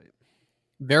 that's right.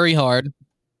 Very hard.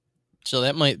 So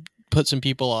that might put some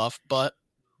people off, but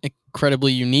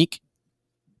incredibly unique.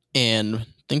 And I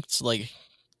think it's like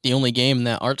the only game in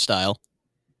that art style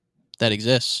that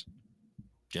exists.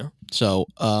 Yeah. So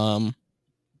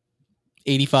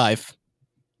 85.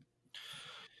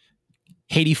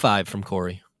 85 from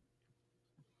Corey.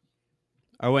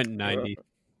 I went 90.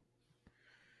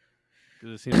 'Cause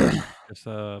it seems like just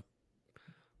like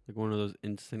one of those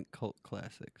instant cult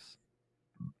classics.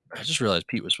 I just realized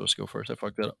Pete was supposed to go first. I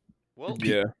fucked that up. Well,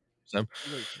 Yeah. It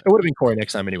would have been Corey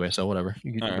next time anyway, so whatever.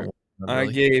 You All right. don't I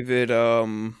really. gave it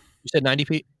You said 90,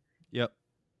 Pete? Yep.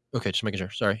 Okay, just making sure.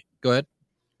 Sorry. Go ahead.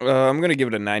 I'm gonna give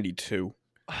it a 92.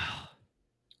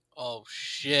 Oh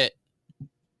shit.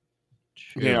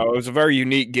 You know, it was a very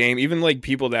unique game. Even like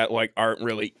people that like aren't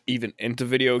really even into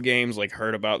video games like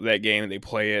heard about that game and they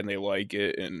play it and they like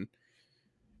it and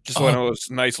just one of those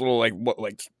nice little like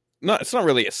it's not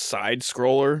really a side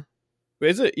scroller.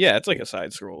 Is it? Yeah, it's like a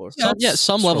side scroller. Yeah,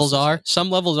 some levels are.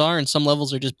 Some levels are, and some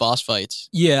levels are just boss fights.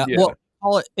 Yeah. Yeah. Well,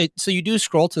 call it, so you do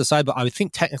scroll to the side, but I would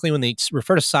think technically when they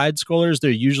refer to side scrollers, they're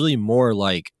usually more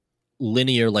like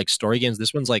linear, like story games.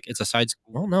 This one's like it's a side.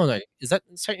 Well, no, is that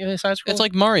technically a side scroll? It's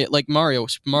like Mario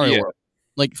Yeah. World.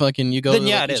 Like fucking, you go Then to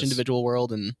yeah, like it each is. individual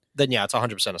world, and then yeah, it's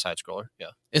 100% a side scroller. Yeah.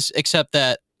 it's except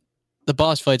that the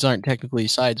boss fights aren't technically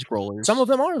side scrollers. Some of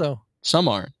them are though. some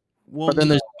aren't. well, But then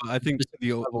no, there's I think just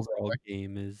the levels overall there.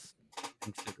 game is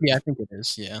considered Yeah, I think it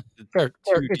is. Yeah, Fair,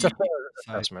 it's a 2D fair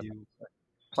side assessment. view.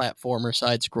 platformer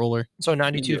side scroller. So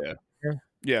 92. Yeah.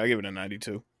 Yeah, I give it a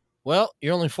 92. Well,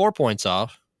 you're only 4 points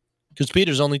off because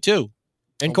Peter's only 2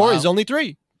 and Oh, Corey's wow. only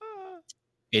 3. Ah,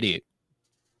 88.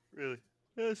 really?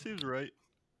 Yeah, it seems right.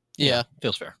 Yeah.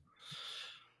 Feels fair.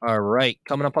 All right.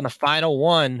 Coming up on the final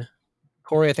one.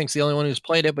 Corey, I think, is the only one who's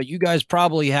played it, but you guys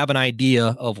probably have an idea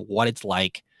of what it's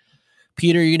like.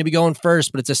 Peter, you're going to be going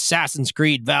first, but it's Assassin's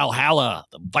Creed Valhalla,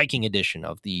 the Viking edition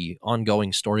of the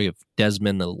ongoing story of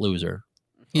Desmond the Loser.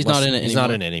 He's not in it. He's anymore.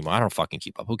 not in it anymore. I don't fucking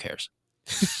keep up. Who cares?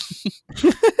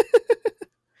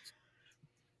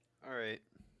 All right.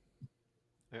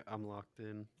 I'm locked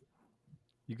in.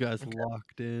 You guys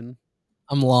locked in?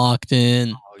 I'm locked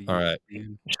in. Oh, All right.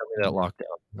 dude. Show me that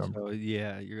lockdown. So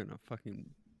yeah, you're gonna fucking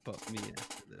butt me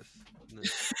after this. And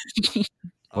then-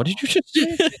 What did you just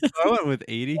say? I went with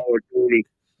 80 Call of Duty.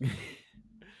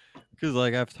 because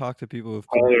like I've talked to people who've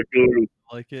Call of Duty.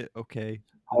 like it. Okay,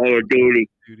 Call of Duty.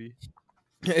 duty.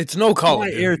 It's no Call My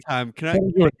of Duty. airtime. Can I?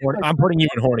 I'm putting you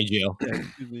in horny jail. Yeah,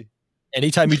 excuse me.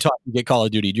 Anytime you talk, you get Call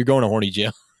of Duty. You're going to horny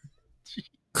jail.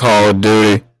 Call of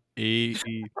Duty.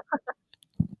 80.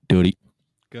 Duty.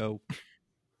 Go.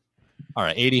 All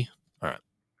right, 80. All right.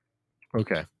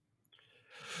 Okay.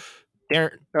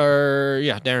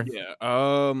 Darren. Yeah.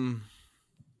 I'm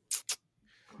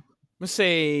gonna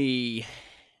say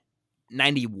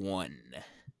 91.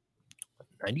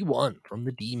 91 from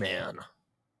the D-Man.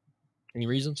 Any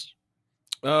reasons?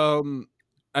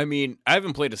 I mean, I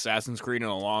haven't played Assassin's Creed in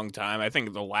a long time. I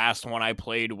think the last one I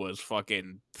played was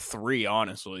fucking 3,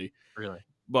 honestly. Really?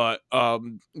 But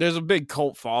there's a big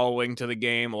cult following to the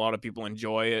game. A lot of people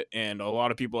enjoy it, and a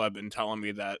lot of people have been telling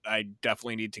me that I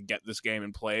definitely need to get this game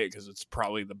and play it because it's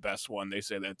probably the best one they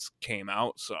say that's came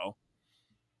out. So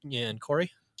Yeah, and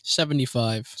Corey?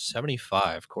 75.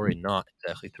 75. Corey not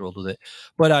exactly thrilled with it.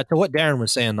 But to what Darren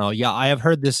was saying, though, yeah, I have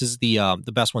heard this is the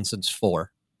best one since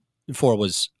 4. 4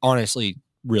 was honestly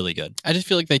really good. I just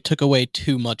feel like they took away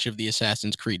too much of the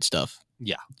Assassin's Creed stuff.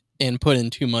 Yeah. And put in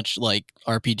too much like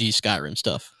RPG Skyrim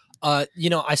stuff. I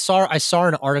saw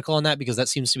an article on that because that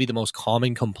seems to be the most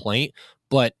common complaint,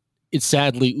 but it's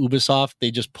sadly Ubisoft, they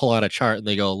just pull out a chart and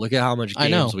they go, look at how much I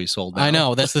know. games we sold now. I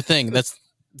know, that's the thing.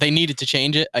 They needed to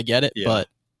change it. I get it, Yeah. but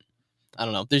I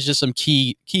don't know. There's just some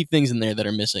key things in there that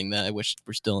are missing that I wish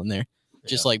were still in there.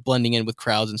 Just like blending in with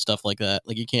crowds and stuff like that.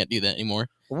 Like you can't do that anymore.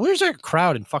 Where's that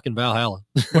crowd in fucking Valhalla?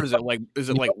 what is it like? Is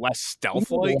it like less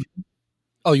stealth like?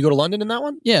 Oh, you go to London in that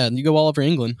one? Yeah, and you go all over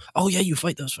England. Oh yeah, you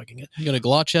fight those fucking guys. You go to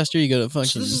Gloucester, you go to fucking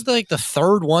So this is like the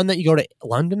third one that you go to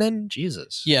London in?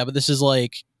 Jesus. Yeah, but this is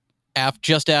like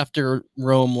just after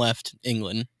Rome left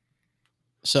England.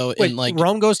 So Wait, in like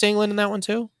Rome goes to England in that one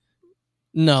too?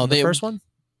 no, The they first one?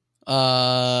 no,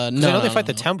 'Cause I know they no, fight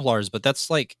the no. Templars, but that's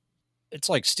like it's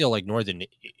like still like northern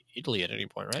Italy at any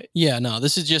point, right? Yeah, no,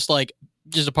 this is just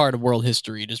a part of world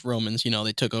history. Just Romans,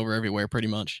 they took over everywhere pretty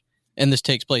much. And this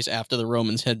takes place after the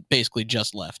Romans had basically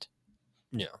just left.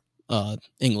 Yeah.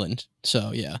 England.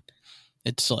 So yeah,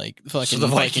 it's like fucking So the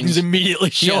Vikings immediately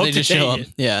show yeah, up they to just show up. take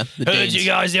it. Yeah, the Heard Danes. you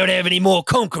guys don't have any more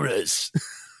conquerors.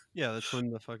 Yeah, that's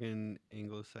when the fucking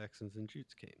Anglo-Saxons and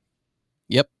Jutes came.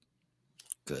 Yep.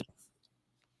 Good.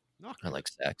 Knock I like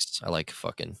sex. I like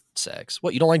fucking sex.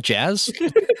 What, you don't like jazz?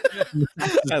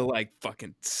 I like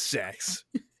fucking sex.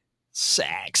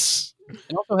 Sex.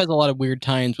 It also has a lot of weird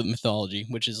tie-ins with mythology,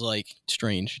 which is like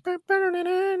strange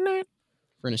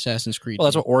for an Assassin's Creed. Well,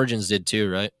 that's game. what Origins did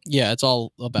too, right? Yeah, it's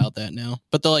all about that now.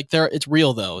 But it's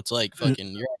real though. It's like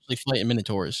fucking you're actually fighting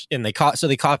minotaurs. And they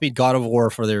copied God of War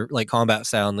for their like combat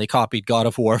style, and they copied God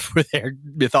of War for their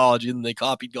mythology, and they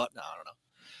copied God. No, I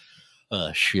don't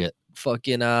know. Shit.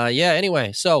 Fucking yeah.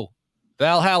 Anyway, so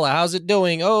Valhalla, how's it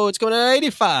doing? Oh, it's going at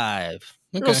 85.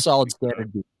 Real Okay. solid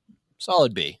standard B.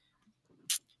 Solid B.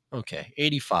 Okay,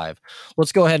 85.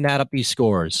 Let's go ahead and add up these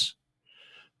scores.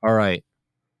 All right.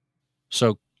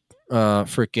 So,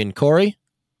 freaking Corey,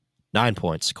 9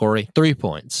 points. Corey, 3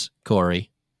 points. Corey,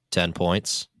 10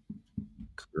 points.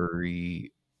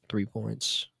 Corey, 3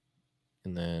 points.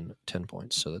 And then 10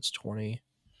 points. So that's 29.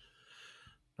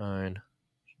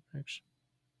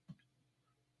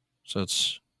 So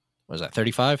it's, what is that,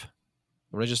 35?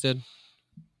 What I just did?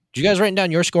 Did you guys write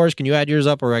down your scores? Can you add yours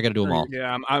up, or I got to do them all?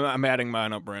 Yeah, I'm adding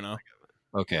mine up right now.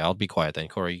 Okay, I'll be quiet then.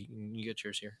 Corey, you get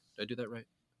yours here. Did I do that right?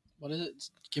 What is it?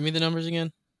 Give me the numbers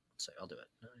again. Say, I'll do it.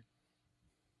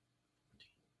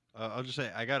 I'll just say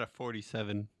I got a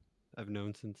 47. I've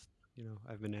known since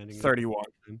I've been adding. 31.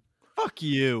 Fuck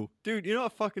you, dude. You know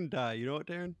what? Fucking die. You know what,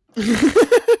 Darren?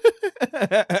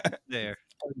 There.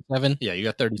 7. Yeah, you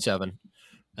got 37.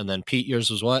 And then Pete, yours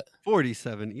was what?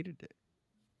 47. Eat a dick.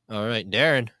 All right,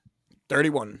 Darren.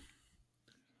 31.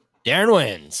 Darren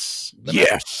wins.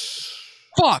 Yes.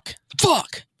 Fuck.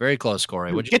 Very close,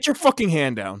 Corey. Would you Get your fucking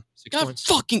hand down. 6 God, points?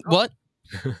 fucking what?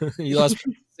 You lost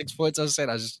 6 points. I was saying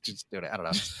I was just doing it. I don't know.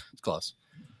 It's close.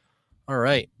 All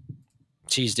right.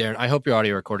 Jeez, Darren. I hope your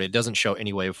audio recorded. It doesn't show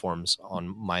any waveforms on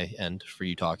my end for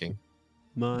you talking.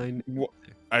 Mine.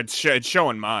 It's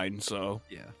showing mine, so.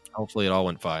 Yeah. Hopefully it all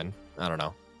went fine. I don't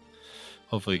know.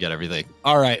 Hopefully you get everything.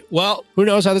 All right. Well, who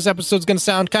knows how this episode's going to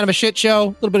sound? Kind of a shit show. A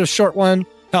little bit of a short one.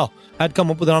 Hell, I had to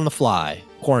come up with it on the fly.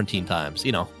 Quarantine times.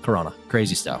 Corona.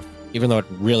 Crazy stuff. Even though it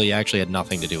really actually had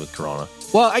nothing to do with Corona.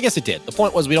 Well, I guess it did. The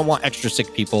point was we don't want extra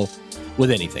sick people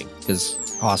with anything because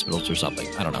hospitals or something.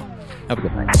 I don't know. Have a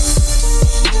good night.